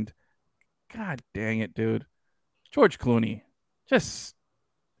night, and God dang it, dude, George Clooney, just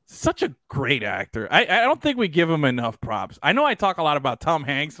such a great actor. I don't think we give him enough props. I know I talk a lot about Tom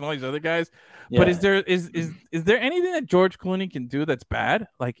Hanks and all these other guys, but is there anything that George Clooney can do that's bad?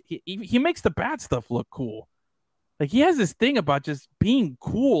 Like he makes the bad stuff look cool. Like he has this thing about just being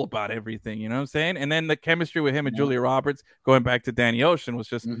cool about everything, you know what I'm saying? And then the chemistry with him and Julia Roberts, going back to Danny Ocean, was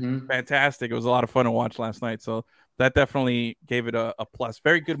just fantastic. It was a lot of fun to watch last night. So that definitely gave it a plus.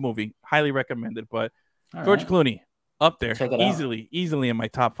 Very good movie. Highly recommended. But George Clooney, up there. Easily in my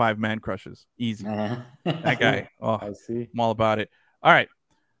top 5 man crushes. Easy. That guy. Oh, I see. I'm all about it. All right.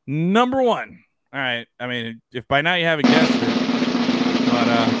 Number 1. All right. I mean, if by now you haven't guessed it, but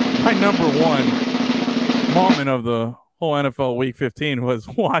my number 1 moment of the whole NFL Week 15 was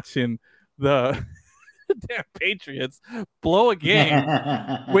watching the damn Patriots blow a game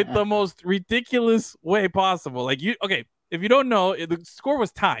with the most ridiculous way possible. Like if you don't know, the score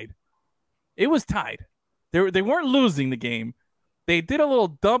was tied. It was tied. They weren't losing the game. They did a little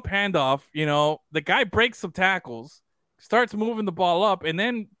dump handoff. You know, the guy breaks some tackles, starts moving the ball up, and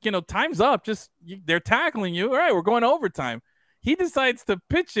then, you know, time's up. They're tackling you. All right, we're going to overtime. He decides to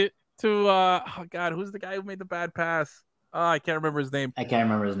pitch it to who's the guy who made the bad pass? I can't remember his name. I can't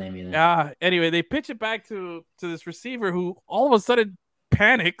remember his name either. Anyway, they pitch it back to this receiver who all of a sudden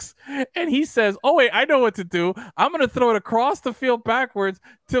panics, and he says, "Oh wait, I know what to do. I'm gonna throw it across the field backwards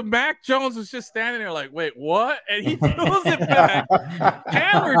to Mac Jones, who's just standing there like, wait, what?" And he throws it back.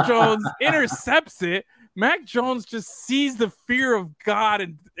 Chandler Jones intercepts it. Mac Jones just sees the fear of God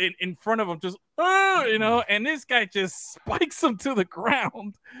in front of him, just you know, and this guy just spikes him to the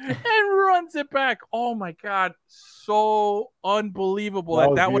ground and runs it back. Oh my God, so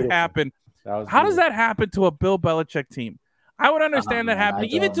unbelievable that would happen. How does that happen to a Bill Belichick team? I would understand that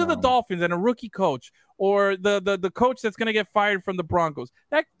happening even to the Dolphins and a rookie coach, or the coach that's going to get fired from the Broncos.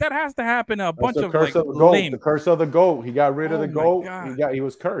 That has to happen to a bunch of curse of the goat. The curse of the goat. He got rid of the goat. He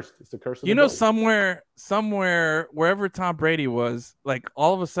was cursed. It's the curse of the goat. Somewhere, wherever Tom Brady was, like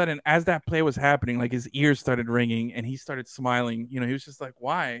all of a sudden, as that play was happening, like his ears started ringing and he started smiling. You know, he was just like,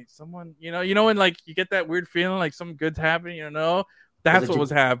 "Why? Someone, you know, and like you get that weird feeling like something good's happening. You know, that's what was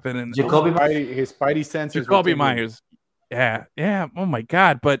happening." His Spidey senses. Jacoby Myers. Yeah. Oh my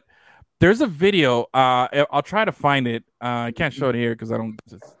God! But there's a video. I'll try to find it. I can't show it here because I'm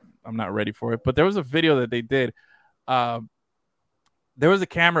not ready for it. But there was a video that they did. There was a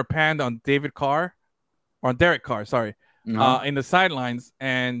camera panned on Derek Carr, in the sidelines,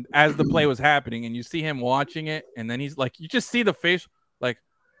 and as the play was happening, and you see him watching it, and then he's like, you just see the face, like,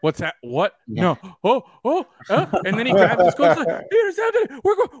 What's that? What? Yeah. No. And then he grabs his coach. Like, we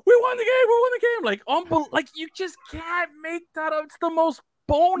won the game. Like, like you just can't make that up. It's the most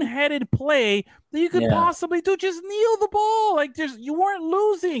boneheaded play that you could possibly do. Just kneel the ball. Like, you weren't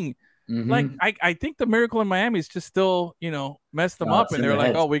losing. Mm-hmm. Like, I think the miracle in Miami is just still, messed them up, and they're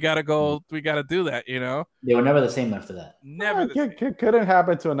like, "Oh, we gotta go. We gotta do that." They were never the same after that. Never. Couldn't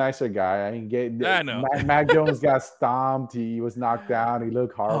happen to a nicer guy. I know. Mac Jones got stomped. He was knocked down. He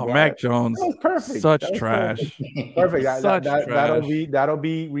looked horrible. Oh, Mac Jones, that was perfect. Such trash. Perfect. That'll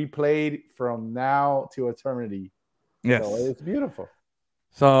be replayed from now to eternity. Yes, so it's beautiful.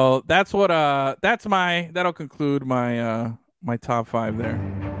 So that'll conclude my my top 5 there.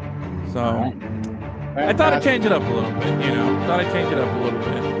 So I thought I'd change it up a little bit,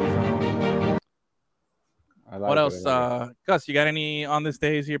 So what else? Gus, you got any on this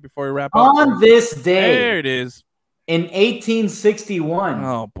days here before we wrap up? On this day. There it is. In 1861.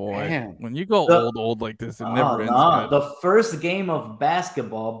 Oh boy. Man. When you go old like this, it never ends. The first game of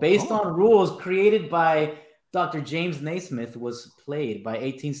basketball based on rules created by Dr. James Naismith was played by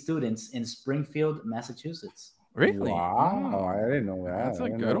 18 students in Springfield, Massachusetts. Really? Wow, I didn't know that. That's a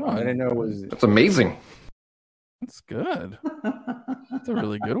good one. I didn't know it was. That's amazing. That's good. That's a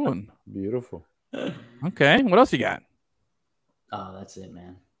really good one. Beautiful. Okay, what else you got? Oh, that's it,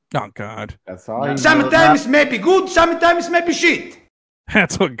 man. Oh God, that's all. Sometimes may be good, sometimes may be shit.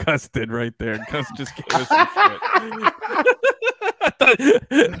 That's what Gus did right there. Gus just gave us some shit.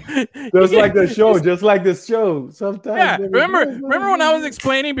 Just like the show. Sometimes. Yeah. Remember when I was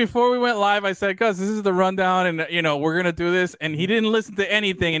explaining before we went live? I said, "Gus, this is the rundown, and we're gonna do this." And he didn't listen to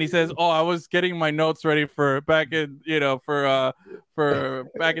anything, and he says, "Oh, I was getting my notes ready for back in, for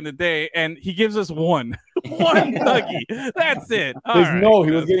back in the day." And he gives us one nuggie. That's it.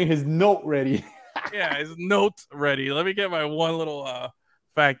 He was getting his note ready. Yeah, his note ready. Let me get my one little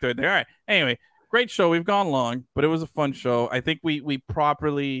factoid there. All right. Anyway. Great show. We've gone long, but it was a fun show. I think we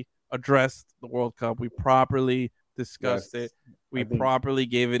properly addressed the World Cup. We properly discussed it. We properly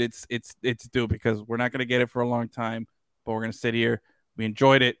gave it its due, because we're not going to get it for a long time, but we're going to sit here. We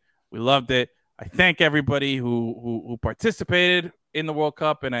enjoyed it. We loved it. I thank everybody who participated in the World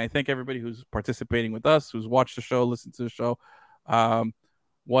Cup, and I thank everybody who's participating with us, who's watched the show, listened to the show.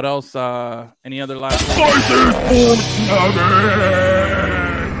 What else? Any other last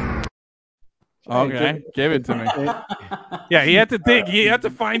Okay, give it to me. Yeah, he had to think. He had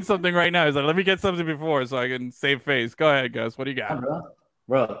to find something right now. He's like, let me get something before so I can save face. Go ahead, Gus. What do you got?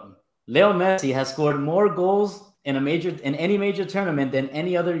 Bro, Leo Messi has scored more goals in any major tournament than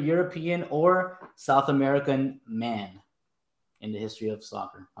any other European or South American man in the history of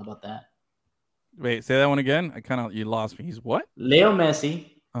soccer. How about that? Wait, say that one again. You lost me. He's what? Leo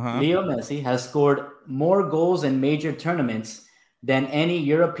Messi has scored more goals in major tournaments than any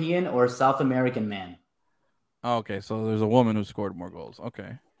European or South American man. Oh, okay, so there's a woman who scored more goals.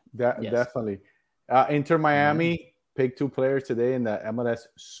 Okay. Definitely. Inter Miami picked 2 players today in the MLS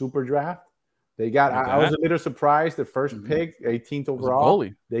Super Draft. They got, I was a little surprised, the first pick, 18th overall.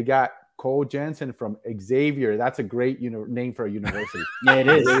 They got Cole Jensen from Xavier. That's a great name for a university. Yeah, it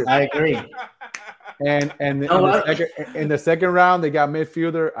is. I agree. And in the second round, they got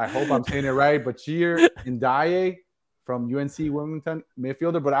midfielder, I hope I'm saying it right, Bachir Ndiaye from UNC Wilmington,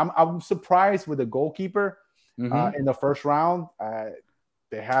 midfielder. But I'm surprised with the goalkeeper in the first round.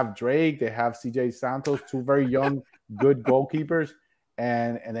 They have Drake, they have CJ Santos, 2 very young, good goalkeepers.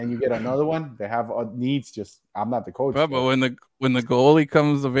 And then you get another one. They have needs. I'm not the coach. But when the goalie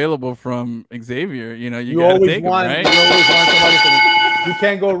comes available from Xavier, you gotta take him, right? You always want somebody you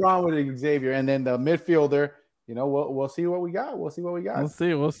can't go wrong with Xavier. And then the midfielder, we'll see what we got. We'll see.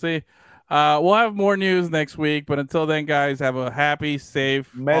 We'll have more news next week, but until then, guys, have a happy, safe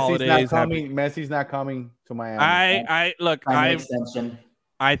holidays. Messi's not coming to Miami.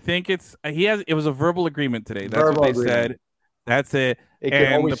 I think it was a verbal agreement today. That's what they said. That's it.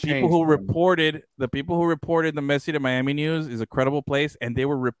 And the people who reported the Messi to Miami news is a credible place, and they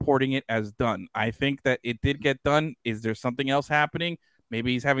were reporting it as done. I think that it did get done. Is there something else happening?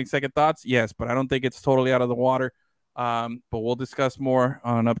 Maybe he's having second thoughts. Yes, but I don't think it's totally out of the water. But we'll discuss more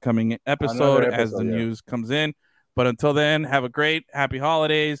on an upcoming episode as the news comes in. But until then, have a great, happy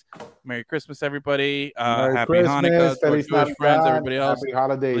holidays. Merry Christmas, everybody. Happy Hanukkah to our Jewish friends, everybody else. Happy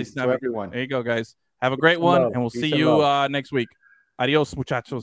holidays to everyone. There you go, guys. Have a great one, and we'll see you next week. Adios, muchachos.